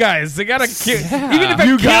of you guys. They gotta kill. Even if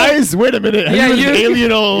you guys, wait a minute. Are you an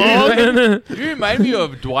alien all along? You remind me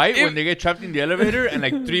of Dwight when they get trapped in the elevator, and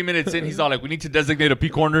like 3 minutes in, he's all like, "We need to designate a pee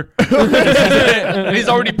corner," and he's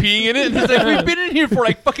already peeing in it. And he's like, "We've been in here for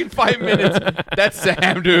like fucking 5 minutes." That's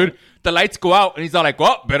Sam, dude. The lights go out, and he's all like,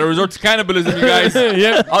 "Well, better resort to cannibalism, you guys."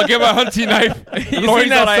 Yep. I'll get my hunting knife.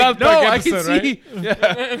 Lori's all like, "No, I can see. Yeah.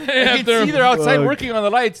 I can see they're outside working on the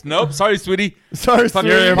lights." Nope, sorry, sweetie. Sorry, sweetie.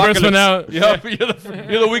 You're the first one out. Yep,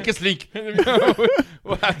 you're the weakest link.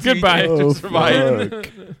 We'll Goodbye. To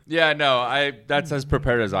survive. Yeah, no, that's as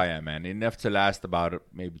prepared as I am, man. Enough to last about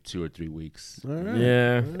maybe 2 or 3 weeks. Right.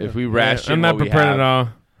 Yeah. If we ration, I'm not prepared at all.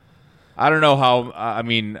 I don't know how. I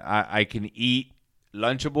mean, I can eat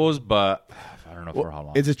Lunchables, but I don't know for how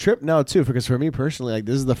long. It's a trip now too, because for me personally, like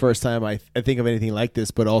this is the first time I think of anything like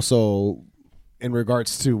this, but also in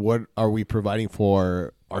regards to what are we providing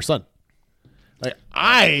for our son. Like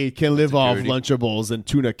I can live off Lunchables and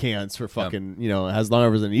tuna cans for fucking as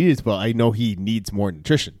long as he needs, but I know he needs more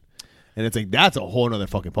nutrition, and it's like that's a whole other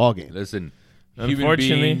fucking ballgame. Listen, human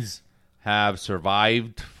beings have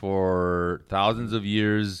survived for thousands of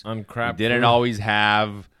years on crap. Didn't always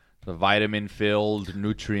have the vitamin-filled,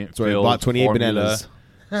 nutrient-filled so I bought 28 formula. bananas.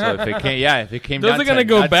 So if it came those down are gonna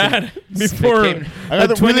go bad before I got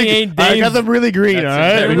them 28 days. I got them really green. All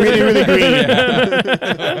right, really green.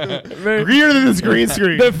 Greener than this green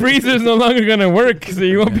screen. The freezer's no longer gonna work, so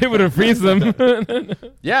you won't be able to freeze them.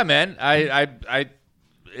 Yeah, man.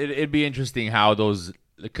 It'd be interesting how those,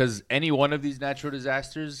 because any one of these natural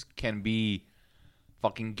disasters can be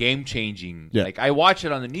fucking game changing. Yeah. Like I watch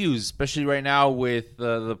it on the news, especially right now with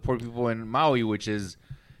the poor people in Maui, which is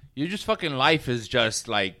your just fucking life is just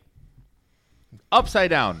like upside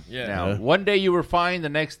down. Yeah. Now, one day you were fine, the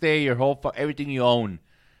next day your whole everything you own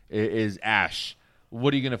is ash.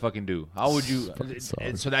 What are you gonna fucking do? How would you?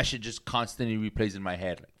 So that shit just constantly replays in my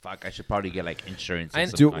head. Like, fuck, I should probably get like insurance.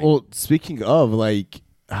 Well, speaking of like,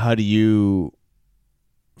 how do you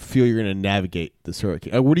feel you're going to navigate this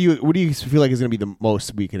hurricane? What do you feel like is going to be the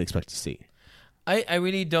most we can expect to see? I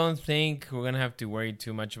really don't think we're going to have to worry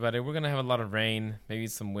too much about it. We're going to have a lot of rain, maybe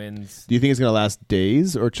some winds. Do you think it's going to last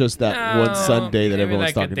days or just that one Sunday that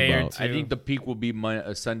everyone's talking about? I think the peak will be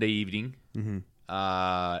a Sunday evening, and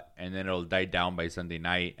then it'll die down by Sunday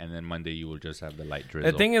night, and then Monday you will just have the light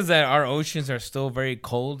drizzle. The thing is that our oceans are still very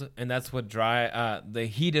cold, and that's what the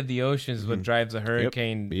heat of the oceans is what drives a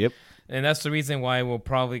hurricane. Yep. And that's the reason why we'll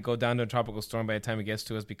probably go down to a tropical storm by the time it gets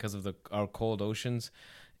to us, because of our cold oceans.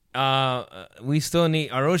 We still need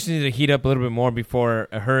our oceans need to heat up a little bit more before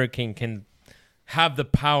a hurricane can have the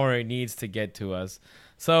power it needs to get to us.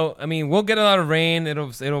 So I mean, we'll get a lot of rain.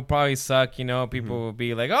 It'll probably suck. People will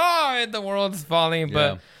be like, "Oh, the world's falling,"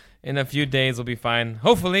 but in a few days we'll be fine.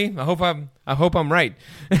 Hopefully, I hope I'm I hope I'm right.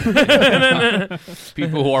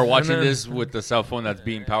 People who are watching this with the cell phone that's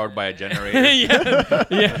being powered by a generator.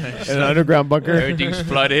 yeah. An underground bunker. Everything's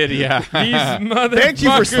flooded. Yeah. Thank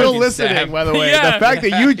you for still listening, by the way. Yeah. The fact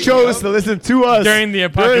that you chose to listen to us during the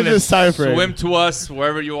apocalypse. During this time frame. Swim to us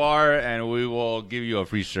wherever you are, and we will give you a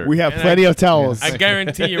free shirt. We have plenty of towels. I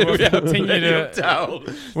guarantee you we'll continue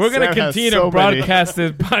to. We're going to continue to broadcast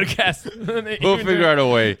this podcast. We'll figure out a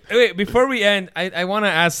way. Wait, before we end, I want to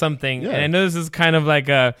ask something. And I know this is kind of like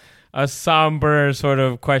a somber sort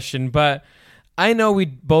of question, but I know we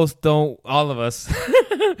both don't, all of us.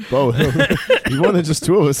 Both. There's more than just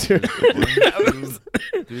two of us here. 1,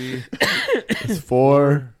 2, 3. It's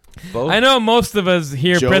 4. Both? I know most of us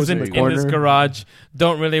here Joe's present in this garage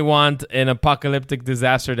don't really want an apocalyptic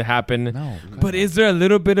disaster to happen. No, but is there a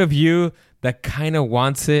little bit of you that kind of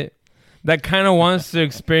wants it? That kind of wants to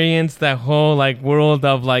experience that whole like world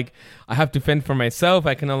of like, I have to fend for myself.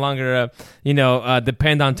 I can no longer,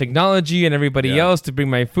 depend on technology and everybody else to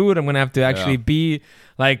bring my food. I'm going to have to actually be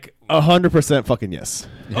like 100% fucking yes.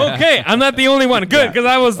 Okay, I'm not the only one. Good, because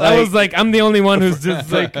I was like, I'm the only one who's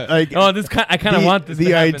just like oh, this I kind of want this.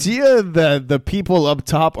 The idea that the people up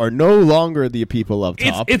top are no longer the people up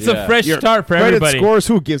top. It's a fresh start for everybody. Credit scores,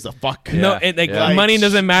 who gives a fuck? No, money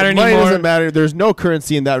doesn't matter anymore. Money doesn't matter. There's no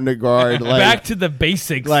currency in that regard. Like, back to the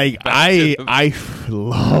basics. Like I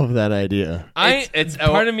love that idea. It's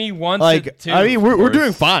part of me wants it too. I mean, we're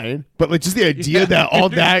doing fine, but like just the idea that all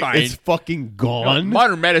that is fucking gone.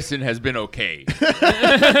 Modern medicine has been okay.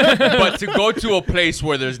 But to go to a place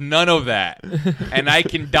where there's none of that and I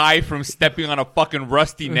can die from stepping on a fucking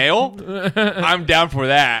rusty nail, I'm down for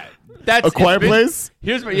that. That's a quiet place.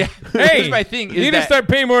 Here's my here's my thing. You need to start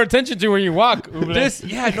paying more attention to where you walk. No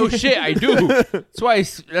shit, I do. That's why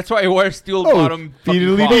I wear steel bottom.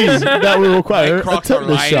 That will require my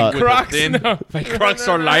Crocs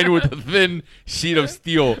are lined with a thin sheet of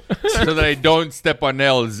steel so that I don't step on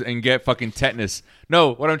nails and get fucking tetanus.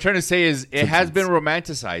 No, what I'm trying to say is it has been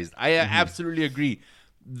romanticized. I absolutely agree.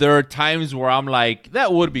 There are times where I'm like,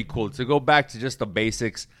 that would be cool to go back to just the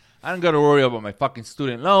basics. I don't got to worry about my fucking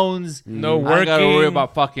student loans. No working. I don't got to worry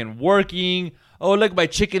about fucking working. Oh, look, my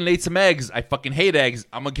chicken laid some eggs. I fucking hate eggs.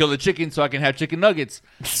 I'm going to kill the chicken so I can have chicken nuggets.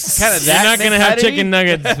 Kind of that. You're not going to have chicken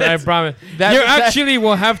nuggets, I promise. You actually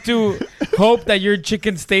will have to hope that your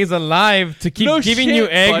chicken stays alive to keep giving you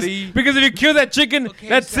eggs. Buddy. Because if you kill that chicken,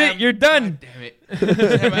 that's Sam, it. You're done. God damn it.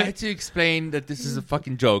 Sam, I had to explain that this is a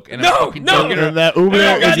fucking joke. And no. And that Uber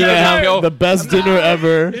is going to have the best dinner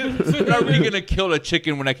ever. I'm not really going to kill a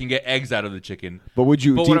chicken when I can get eggs out of the chicken. But would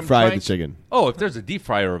you deep fry the chicken? Oh, if there's a deep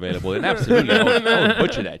fryer available, then absolutely. I would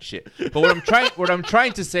butcher that shit. But what I'm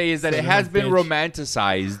trying to say is that it has been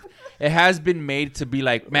romanticized. It has been made to be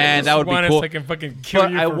like, man, that would be cool. I can fucking kill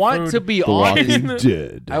you I for want food. to be honest.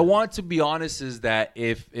 I want to be honest is that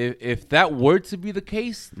if that were to be the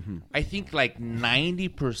case, I think like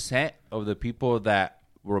 90% of the people that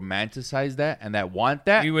romanticize that and that want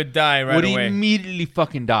that you would die right would away. Immediately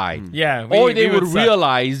fucking die. Yeah. Or they would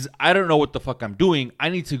realize, I don't know what the fuck I'm doing. I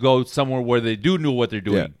need to go somewhere where they do know what they're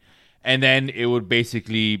doing. Yeah. And then it would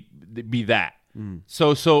basically be that.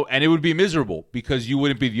 So, and it would be miserable because you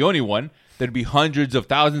wouldn't be the only one. There'd be hundreds of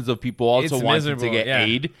thousands of people also wanting to get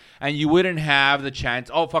aid, and you wouldn't have the chance.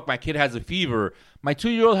 Oh fuck, my kid has a fever. My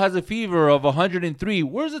 2-year-old has a fever of 103.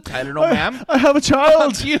 Where's the Tylenol, ma'am? I have a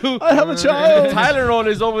child. Fuck you. I have a child. The Tylenol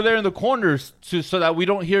is over there in the corners so that we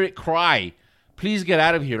don't hear it cry. Please get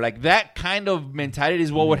out of here. Like that kind of mentality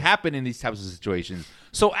is what would happen in these types of situations.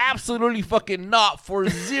 So absolutely fucking not for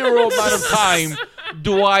zero amount of time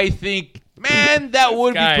do I think. Man, that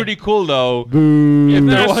would be pretty cool, though. If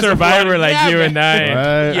there was a survivor like you and I.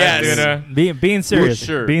 Right. Yes. Being serious.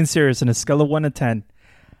 Sure. Being serious. On a scale of 1 to 10,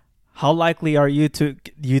 how likely are you to...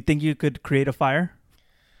 Do you think you could create a fire?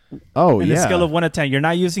 Oh, On a scale of 1 to 10. You're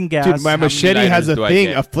not using gas. Dude, my machete has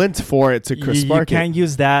a flint for it to spark it. You can't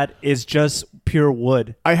use that. It's just pure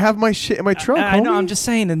wood. I have my shit in my trunk, I know. I'm just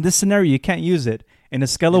saying, in this scenario, you can't use it. In a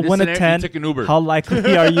scale of 1 to 10, how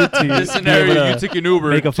likely are you to this scenario, you took an Uber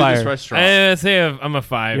make a fire? To this restaurant? I say I'm a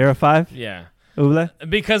 5. You're a 5? Yeah. Uble?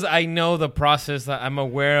 Because I know the process. I'm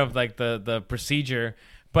aware of like the procedure,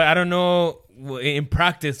 but I don't know in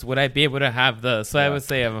practice would I be able to have So I would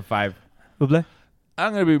say I'm a 5. Uble?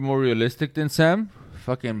 I'm gonna be more realistic than Sam.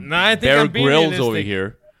 Fucking I think Bear I'm being Grylls realistic. over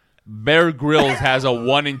here. Bear Grylls has a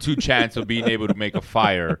 1 in 2 chance of being able to make a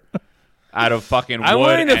fire. Out of fucking wood. I'm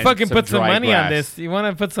willing to fucking put some money on this. You want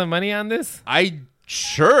to put some money on this?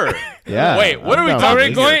 Sure. Yeah. Wait, what are we Are talking?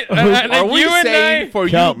 we going? Are we you and saying I, for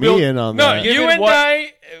count you me in on no, that? you and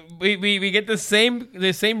I, we get the same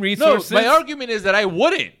No, resources. my argument is that I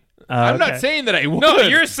wouldn't. I'm not saying that I would. No,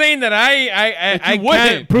 you're saying that I can't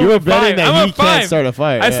wouldn't. prove You're a 5. betting that I'm he a 5. can't start a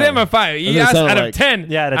fire. I say I'm a 5. He asked out of 10.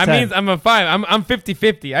 Yeah, out of 10. I mean, I'm a 5. I'm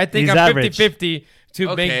 50-50. I think He's I'm average. 50-50 to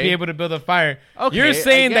Okay. be able to build a fire. Okay, You're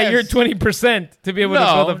saying I that you're guess. 20% to be able to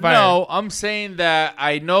build a fire. No, I'm saying that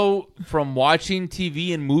I know from watching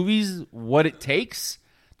TV and movies what it takes.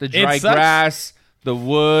 The dry sucks. grass, the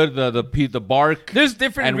wood, the bark. There's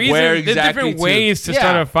different and reasons. where There's exactly different ways to Yeah.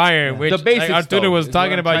 start a fire. Which The basics, like Arturo though, was is what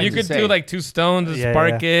talking I'm about. trying You to could say. do like 2 stones to Yeah,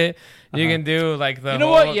 spark yeah. it. You can do like the You know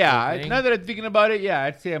whole what? Yeah. thing. Now that I'm thinking about it, yeah,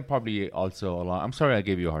 I'd say I'm probably also along. I'm sorry I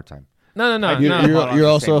gave you a hard time. No. You're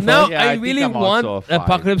also a No, 5? Yeah, I I think really I'm want also a 5.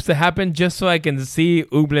 apocalypse to happen just so I can see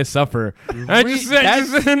Uble suffer. That's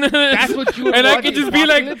what you and I want, can just be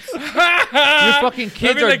like, Your fucking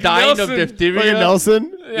kids be are like dying Nelson. of diphtheria. Fucking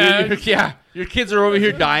Nelson. Yeah. Your kids are over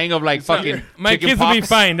here dying of like fucking. My chicken kids will be pox.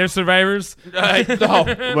 fine. They're survivors. No,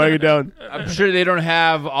 Mark it down. I'm sure they don't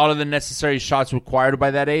have all of the necessary shots required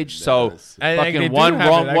by that age. So I think they fucking do one have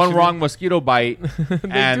wrong, it, one actually. wrong mosquito bite,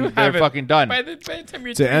 and have they're it. fucking done. By the time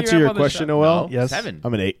you're To 3, answer you your have all the question, shot. Noel, Yes. 7.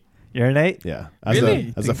 I'm an 8. You're an 8? Yeah.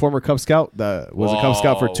 Really? As a former Cub Scout that was a Cub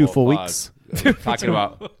Scout for 2 full fuck. weeks. Talking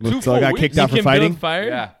about Until I got kicked You out for can fighting. build fire?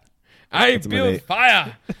 yeah. I That's a build minute.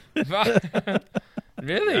 fire.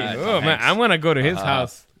 Really? Yeah, it's Oh Tom man, Hanks. I want to go to his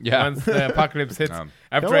house. Yeah. Once the apocalypse hits,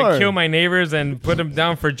 after Come I on. kill my neighbors and put them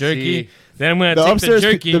down for jerky, See? then I'm gonna The take upstairs,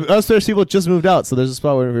 the jerky. the upstairs people just moved out, so there's a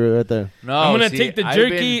spot right there. No, I'm gonna see, take the I've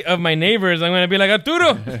jerky of my neighbors. I'm gonna be like,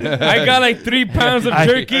 Arturo, I got like 3 pounds of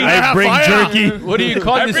jerky. I bring jerky. What do you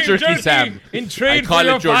call I this bring jerky, Sam? in trade I call for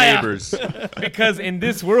your it your fire. neighbors. Because in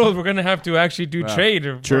this world, we're gonna have to actually do trade.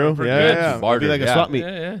 True. For Yeah, goods. yeah. Barter, It'd be like a yeah. swap meet.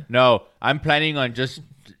 Yeah. No, I'm planning on just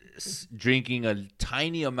drinking a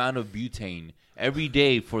tiny amount of butane every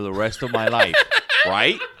day for the rest of my life.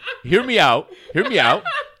 Right? Hear me out.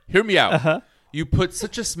 You put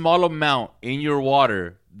such a small amount in your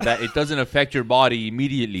water that it doesn't affect your body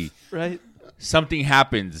immediately. Right. Something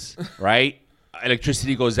happens, right?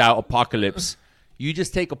 Electricity goes out, apocalypse. You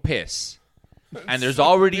just take a piss. And there's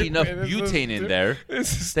already enough That's so butane in stupid. there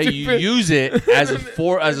This is that you stupid. use it as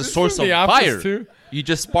a source of the office, fire. too? You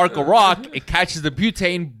just spark a rock, it catches the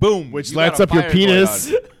butane, boom, Which you lights got a up your fire going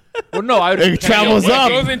penis. on. Well, no, I would It travels It up.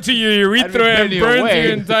 goes into your urethra I'd and be burns away.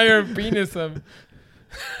 your entire penis up.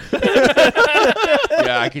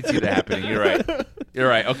 Yeah, I can see that happening. You're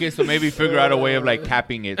right. Okay, so maybe figure out a way of like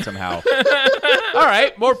capping it somehow. All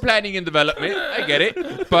right, more planning and development. I get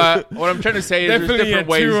it. But what I'm trying to say is there's Definitely a different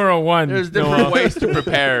ways. 2 or a 1. There's different ways to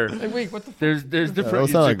prepare. Wait, what the? There's different.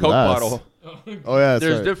 It's sound a like Coke glass. bottle. Oh yeah, that's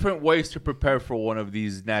There's right. different ways to prepare for one of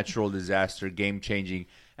these natural disaster, game changing.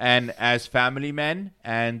 And as family men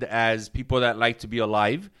and as people that like to be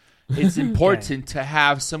alive, it's important to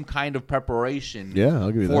have some kind of preparation Yeah,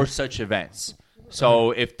 I'll give you for that. such events. So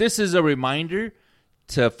if this is a reminder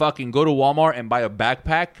to fucking go to Walmart and buy a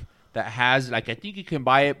backpack that has, like, I think you can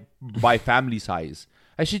buy it by family size.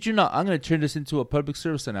 I shit you not. I'm going to turn this into a public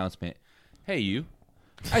service announcement. Hey, you.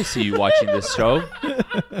 I see you watching this show.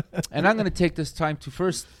 And I'm going to take this time to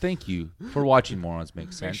first thank you for watching Morons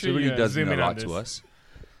Make Sense. sure It really you, does zoom mean a in on lot to this. us.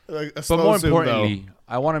 Like a But slow more zoom, importantly,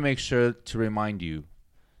 I want to make sure to remind you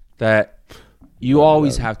that you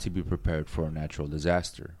always have to be prepared for a natural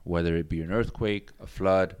disaster, whether it be an earthquake, a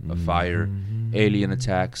flood, a fire, alien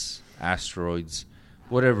attacks, asteroids,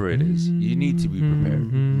 whatever it is. You need to be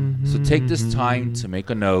prepared. So take this time to make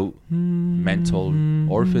a note, mental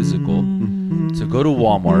or physical, to go to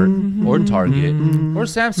Walmart or Target or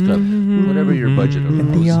Sam's Club, whatever your budget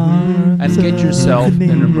allows, and get yourself an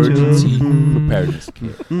emergency preparedness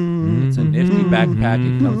kit. It's a nifty backpack.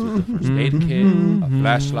 It comes with a first aid kit, a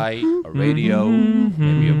flashlight, a radio,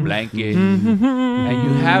 maybe a blanket, and you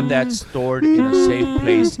have that stored in a safe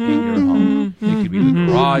place in your home. It could be the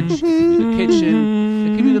garage, it could be the kitchen,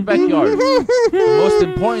 it could be the backyard. The most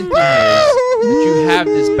important thing is that you have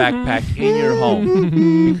this backpack in your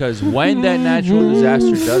home, because when that natural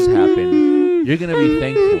disaster does happen, you're going to be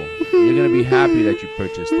thankful. You're going to be happy that you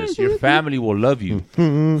purchased this. Your family will love you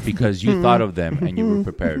because you thought of them and you were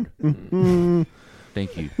prepared.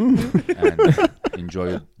 Thank you. And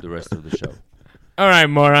enjoy the rest of the show. All right,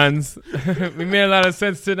 morons. We made a lot of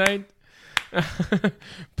sense tonight.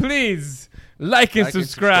 Please like and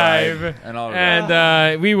subscribe. and all of that.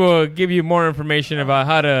 And we will give you more information about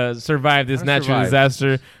how to survive this natural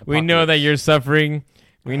disaster. We know that you're suffering.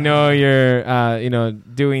 We know you're,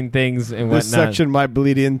 doing things and whatnot. This section might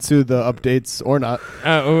bleed into the updates or not.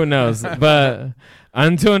 Who knows? But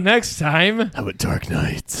until next time, have a dark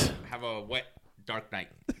night. Have a wet, dark night.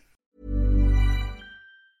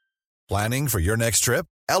 Planning for your next trip?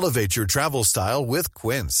 Elevate your travel style with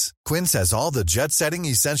Quince. Quince has all the jet-setting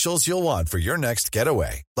essentials you'll want for your next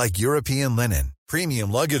getaway, like European linen,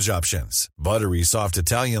 premium luggage options, buttery soft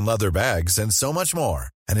Italian leather bags, and so much more.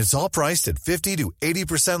 And it's all priced at 50 to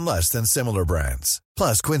 80% less than similar brands.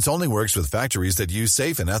 Plus, Quince only works with factories that use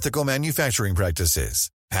safe and ethical manufacturing practices.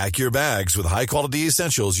 Pack your bags with high-quality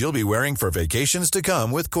essentials you'll be wearing for vacations to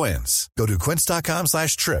come with Quince. Go to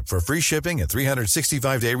quince.com/trip for free shipping and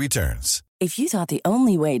 365-day returns. If you thought the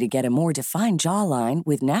only way to get a more defined jawline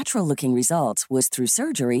with natural-looking results was through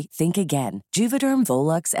surgery, think again. Juvederm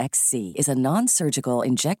Volux XC is a non-surgical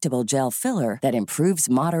injectable gel filler that improves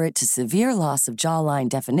moderate to severe loss of jawline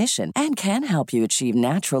definition and can help you achieve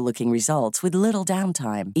natural-looking results with little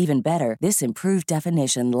downtime. Even better, this improved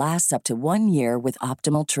definition lasts up to 1 year with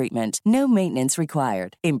optimal treatment. No maintenance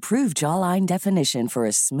required. Improve jawline definition for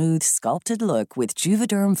a smooth, sculpted look with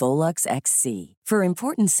Juvederm Volux XC. For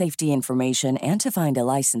important safety information and to find a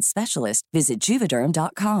licensed specialist, visit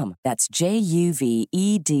Juvederm.com. That's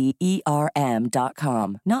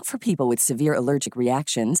JUVEDERM.com. Not for people with severe allergic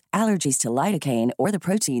reactions, allergies to lidocaine, or the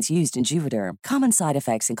proteins used in Juvederm. Common side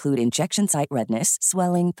effects include injection site redness,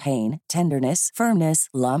 swelling, pain, tenderness, firmness,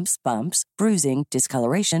 lumps, bumps, bruising,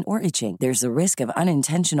 discoloration, or itching. There's a risk of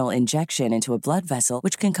unintentional injection into a blood vessel,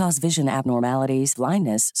 which can cause vision abnormalities,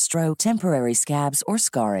 blindness, stroke, temporary scabs, or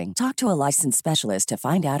scarring. Talk to a licensed specialist to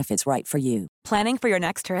find out if it's right for you. Planning for your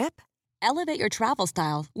next trip? Elevate your travel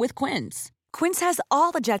style with Quince. Quince has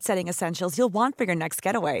all the jet-setting essentials you'll want for your next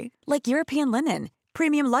getaway, like European linen,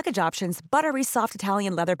 premium luggage options, buttery soft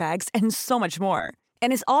Italian leather bags, and so much more.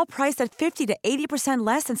 And is all priced at 50 to 80%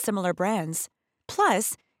 less than similar brands.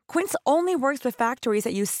 Plus, Quince only works with factories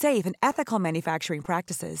that use safe and ethical manufacturing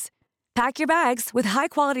practices. Pack your bags with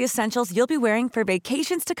high-quality essentials you'll be wearing for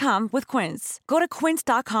vacations to come with Quince. Go to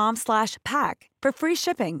quince.com/pack for free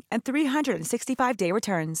shipping and 365-day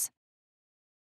returns.